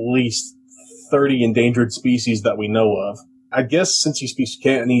at least 30 endangered species that we know of. I guess since he speaks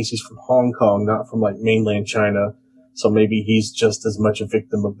Cantonese, he's from Hong Kong, not from like mainland China. So maybe he's just as much a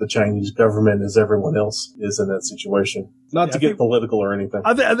victim of the Chinese government as everyone else is in that situation. Not to get political or anything.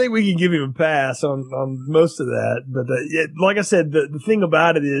 I think we can give him a pass on most of that. But like I said, the thing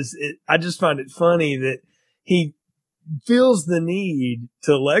about it is, I just find it funny that he feels the need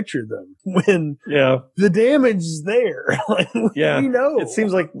to lecture them when the damage is there. We know. It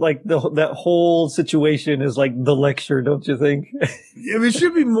seems like that whole situation is like the lecture, don't you think? It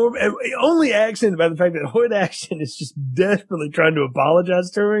should be more only accented by the fact that Hoyt Axton is just desperately trying to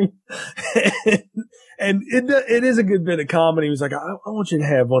apologize to him. And it is a good bit of comedy. He was like, I want you to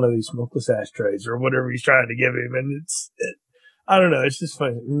have one of these smokeless ashtrays or whatever he's trying to give him. And I don't know. It's just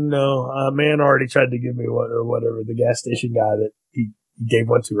funny. No, a man already tried to give me one or whatever, the gas station guy that he gave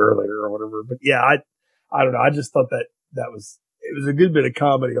one to earlier or whatever. But yeah, I don't know. I just thought it was a good bit of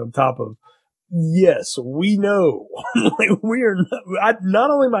comedy on top of, yes, we know. We are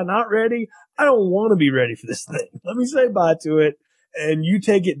not only am I not ready, I don't want to be ready for this thing. Let me say bye to it and you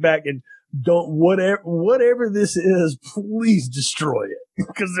take it back and don't, whatever this is, please destroy it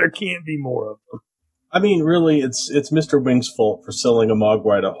because there can't be more of them. I mean, really, it's Mr. Wing's fault for selling a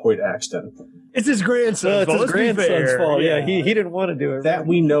Mogwai to Hoyt Axton. It's his grandson's fault. It's his grandson's fault. Yeah, he didn't want to do it. That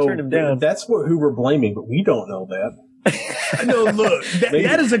we know. Turned him down. That's who we're blaming, but we don't know that. No, look,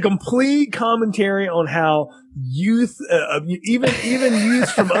 that is a complete commentary on how youth, even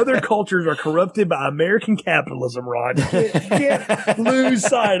youth from other cultures are corrupted by American capitalism, Ron. You can't lose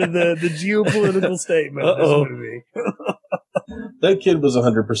sight of the geopolitical statement of this movie. That kid was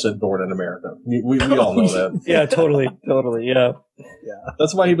 100% born in America. We all know that. Yeah, totally, yeah.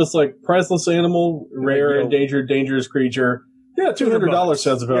 That's why he was like, priceless animal, rare, endangered, dangerous creature. Yeah, $200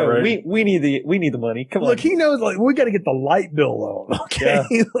 sounds about right. We need the money. Come on. Look, he knows we got to get the light bill on. Okay,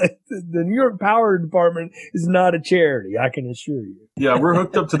 yeah. The New York Power Department is not a charity. I can assure you. Yeah, we're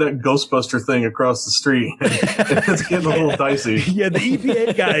hooked up to that Ghostbuster thing across the street. It's getting a little dicey. Yeah, the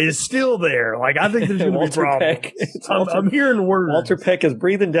EPA guy is still there. I think there's going to be a problem. I'm hearing words. Walter Peck is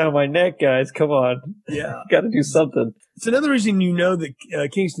breathing down my neck, guys. Come on. Yeah, got to do something. It's another reason that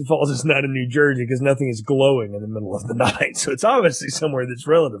Kingston Falls is not in New Jersey because nothing is glowing in the middle of the night. So it's obviously somewhere that's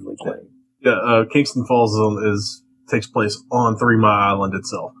relatively clean. Yeah, Kingston Falls takes place on 3 Mile Island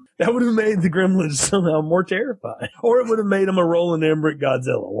itself. That would have made the Gremlins somehow more terrifying. Or it would have made them a Roland Emmerich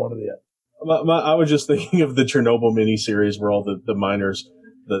Godzilla, one or the other. I was just thinking of the Chernobyl miniseries where all the miners,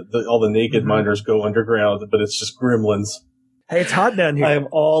 all the naked miners go underground, but it's just gremlins. Hey, it's hot down here. I am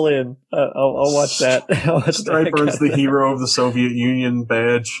all in. I'll watch that. Stripe earns the hero of the Soviet Union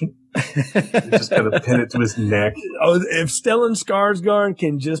badge. Just kind of pin it to his neck. Oh, if Stellan Skarsgård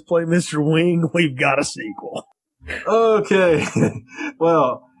can just play Mr. Wing, we've got a sequel. Okay.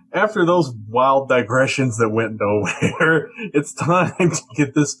 Well, after those wild digressions that went nowhere, it's time to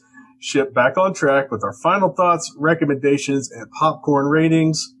get this ship back on track with our final thoughts, recommendations, and popcorn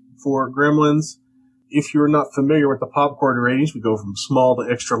ratings for Gremlins. If you're not familiar with the popcorn ratings, we go from small to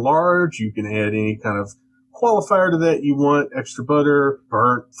extra large. You can add any kind of qualifier to that you want, extra butter,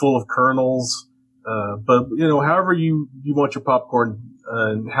 burnt, full of kernels. But, however you want your popcorn,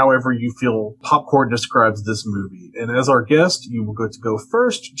 and however you feel popcorn describes this movie. And as our guest, you will get to go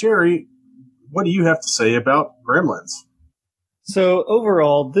first. Jerry, what do you have to say about Gremlins? So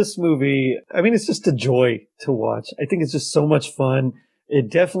overall, this movie, it's just a joy to watch. I think it's just so much fun. It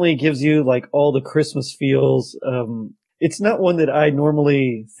definitely gives you all the Christmas feels. It's not one that I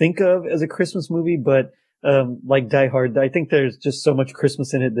normally think of as a Christmas movie, but like Die Hard, I think there's just so much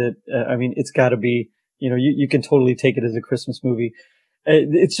Christmas in it that, it's gotta be, you can totally take it as a Christmas movie.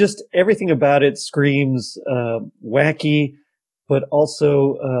 It's just everything about it screams, wacky, but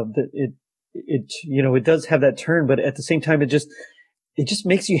also, it does have that turn, but at the same time, it just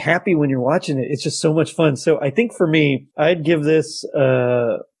makes you happy when you're watching it. It's just so much fun. So I think for me, I'd give this,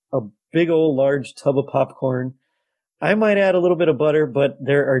 a big old large tub of popcorn. I might add a little bit of butter, but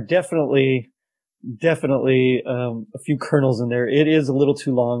there are definitely a few kernels in there. It is a little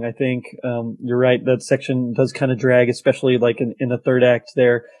too long, I think. You're right. That section does kind of drag, especially in the third act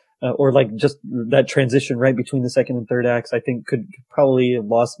there, or just that transition right between the second and third acts, I think could probably have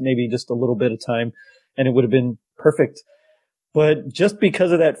lost maybe just a little bit of time and it would have been perfect. But just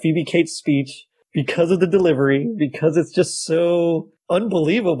because of that Phoebe Cates speech, because of the delivery, because it's just so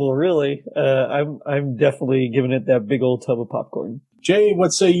unbelievable, really, I'm definitely giving it that big old tub of popcorn. Jay,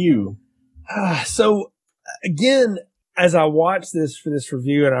 what say you? So, again, as I watched this for this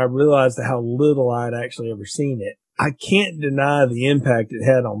review and I realized how little I'd actually ever seen it, I can't deny the impact it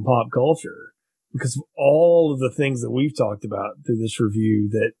had on pop culture because of all of the things that we've talked about through this review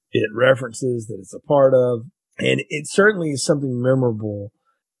that it references, that it's a part of. And it certainly is something memorable,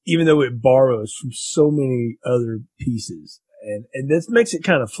 even though it borrows from so many other pieces. And this makes it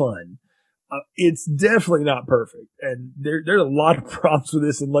kind of fun. It's definitely not perfect. And there's a lot of problems with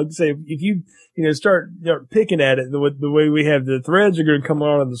this. And like I say, if you start picking at it the way we have, the threads are going to come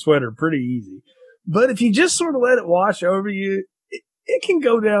out of the sweater pretty easy. But if you just sort of let it wash over you, it can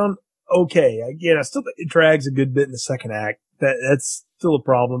go down okay. Again, I still think it drags a good bit in the second act. That's still a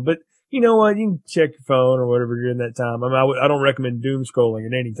problem. But you know what? You can check your phone or whatever during that time. I mean, I don't recommend doom scrolling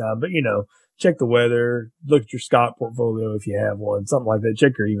at any time, but check the weather, look at your stock portfolio if you have one, something like that.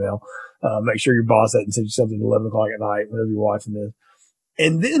 Check your email. Make sure your boss hasn't sent you something at 11 o'clock at night whenever you're watching this.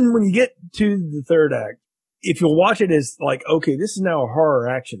 And then when you get to the third act, if you'll watch it as like, okay, this is now a horror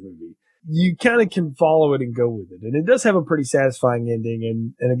action movie, you kind of can follow it and go with it. And it does have a pretty satisfying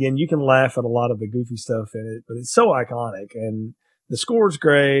ending. And again, you can laugh at a lot of the goofy stuff in it, but it's so iconic and the score's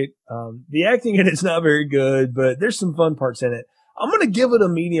great. The acting in it's not very good, but there's some fun parts in it. I'm going to give it a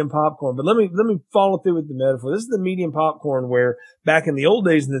medium popcorn, but let me follow through with the metaphor. This is the medium popcorn where back in the old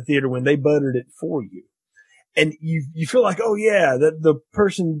days in the theater when they buttered it for you. And you feel like, oh yeah, the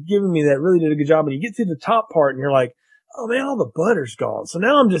person giving me that really did a good job. And you get to the top part and you're like, oh man, all the butter's gone. So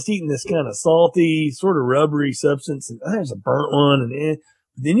now I'm just eating this kind of salty, sort of rubbery substance. And there's a burnt one. And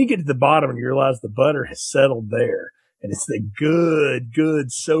then you get to the bottom and you realize the butter has settled there. And it's the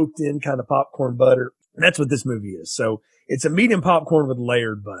good soaked in kind of popcorn butter. And that's what this movie is. So it's a medium popcorn with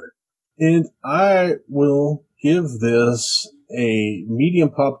layered butter. And I will give this a medium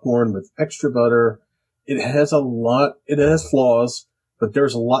popcorn with extra butter. It has flaws, but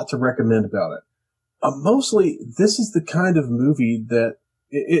there's a lot to recommend about it. Mostly, this is the kind of movie that,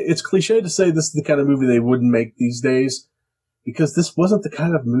 it's cliche to say this is the kind of movie they wouldn't make these days, because this wasn't the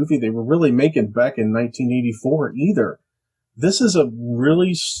kind of movie they were really making back in 1984 either. This is a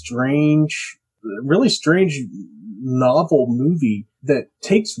really strange novel movie that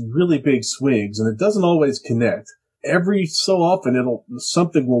takes really big swings, and it doesn't always connect. Every so often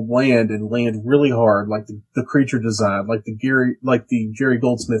something will land really hard, like the creature design, like the Jerry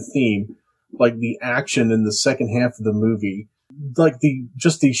Goldsmith theme, like the action in the second half of the movie, like the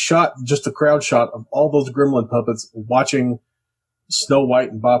crowd shot of all those gremlin puppets watching Snow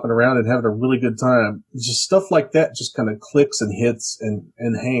White and bopping around and having a really good time. Just stuff like that just kind of clicks and hits and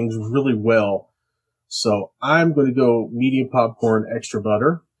hangs really well. So I'm going to go medium popcorn, extra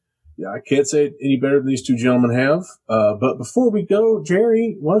butter. Yeah, I can't say it any better than these two gentlemen have. But before we go,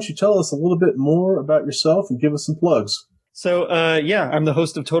 Jerry, why don't you tell us a little bit more about yourself and give us some plugs? So, I'm the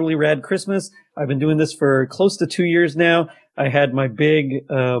host of Totally Rad Christmas. I've been doing this for close to 2 years now. I had my big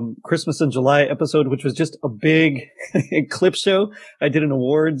Christmas in July episode, which was just a big clip show. I did an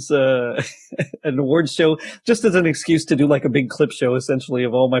awards show just as an excuse to do like a big clip show, essentially,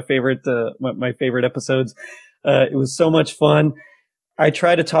 of all my favorite my favorite episodes. It was so much fun. I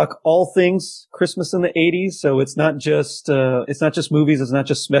try to talk all things Christmas in the 80s. So it's not just movies. It's not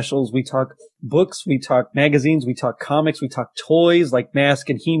just specials. We talk books. We talk magazines. We talk comics. We talk toys like Mask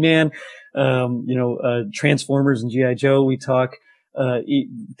and He-Man, Transformers and G.I. Joe. We talk,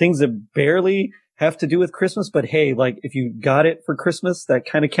 things that barely have to do with Christmas, but hey, like if you got it for Christmas, that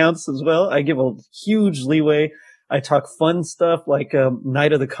kind of counts as well. I give a huge leeway. I talk fun stuff like,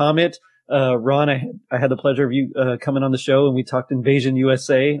 Night of the Comet. Ron, I had the pleasure of you coming on the show, and we talked Invasion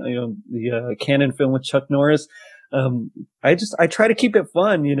USA, the canon film with Chuck Norris. I try to keep it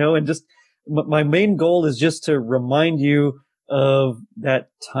fun, and just my main goal is just to remind you of that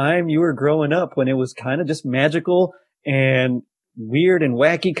time you were growing up when it was kind of just magical and weird and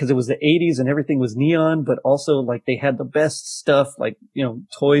wacky because it was the 80s and everything was neon, but also like they had the best stuff, like,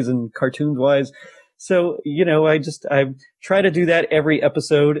 toys and cartoons wise. So, I try to do that every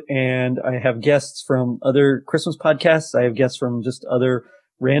episode, and I have guests from other Christmas podcasts. I have guests from just other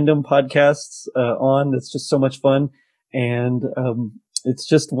random podcasts on. That's just so much fun. And it's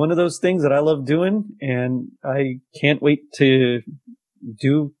just one of those things that I love doing, and I can't wait to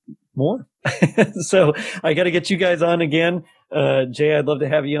do more. So I got to get you guys on again. Jay, I'd love to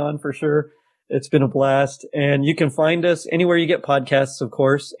have you on for sure. It's been a blast. And you can find us anywhere you get podcasts, of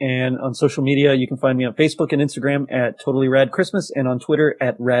course. And on social media, you can find me on Facebook and Instagram at Totally Rad Christmas and on Twitter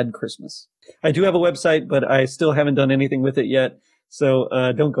at Rad Christmas. I do have a website, but I still haven't done anything with it yet. So,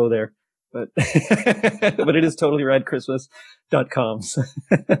 don't go there. But, but it is totallyradchristmas.com.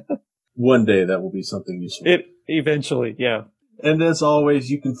 One day that will be something useful. It eventually, yeah. And as always,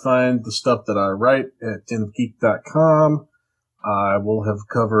 you can find the stuff that I write at denofgeek.com. I will have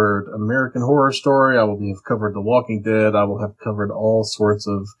covered American Horror Story. I will have covered The Walking Dead. I will have covered all sorts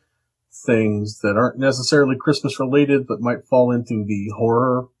of things that aren't necessarily Christmas related, but might fall into the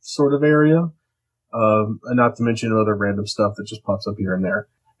horror sort of area. And not to mention other random stuff that just pops up here and there.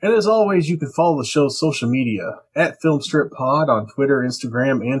 And as always, you can follow the show's social media at FilmstripPod on Twitter,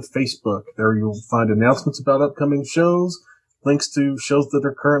 Instagram, and Facebook. There you'll find announcements about upcoming shows, links to shows that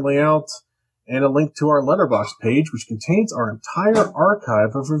are currently out, and a link to our Letterboxd page, which contains our entire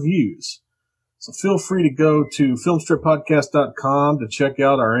archive of reviews. So feel free to go to filmstrippodcast.com to check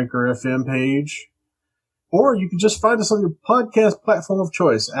out our Anchor FM page. Or you can just find us on your podcast platform of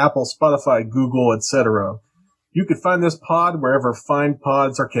choice, Apple, Spotify, Google, etc. You can find this pod wherever fine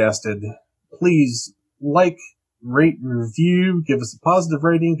pods are casted. Please like, rate, and review. Give us a positive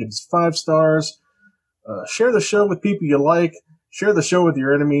rating. Give us 5 stars. Share the show with people you like. Share the show with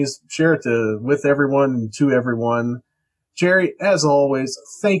your enemies. Share it with everyone and to everyone. Jerry, as always,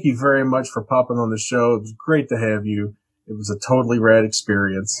 thank you very much for popping on the show. It was great to have you. It was a totally rad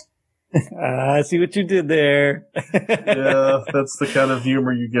experience. I see what you did there. Yeah, that's the kind of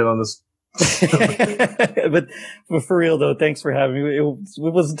humor you get on this. but for real though, thanks for having me. It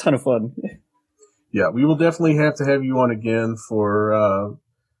was a ton of fun. Yeah, we will definitely have to have you on again for a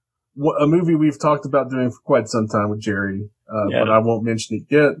movie we've talked about doing for quite some time with Jerry. But I won't mention it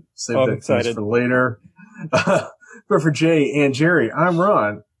yet. Save that tease for later. But for Jay and Jerry, I'm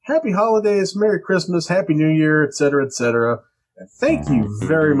Ron. Happy holidays, Merry Christmas, Happy New Year, etc., etc. And thank you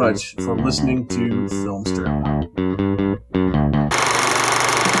very much for listening to Filmstrip.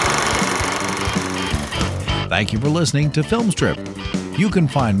 Thank you for listening to Filmstrip. You can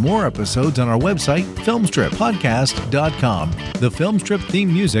find more episodes on our website, filmstrippodcast.com. The Filmstrip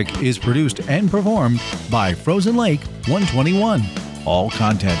theme music is produced and performed by Frozen Lake 121. All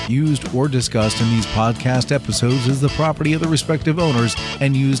content used or discussed in these podcast episodes is the property of the respective owners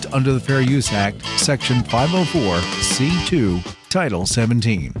and used under the Fair Use Act, Section 504, C2, Title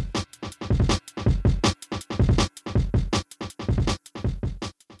 17.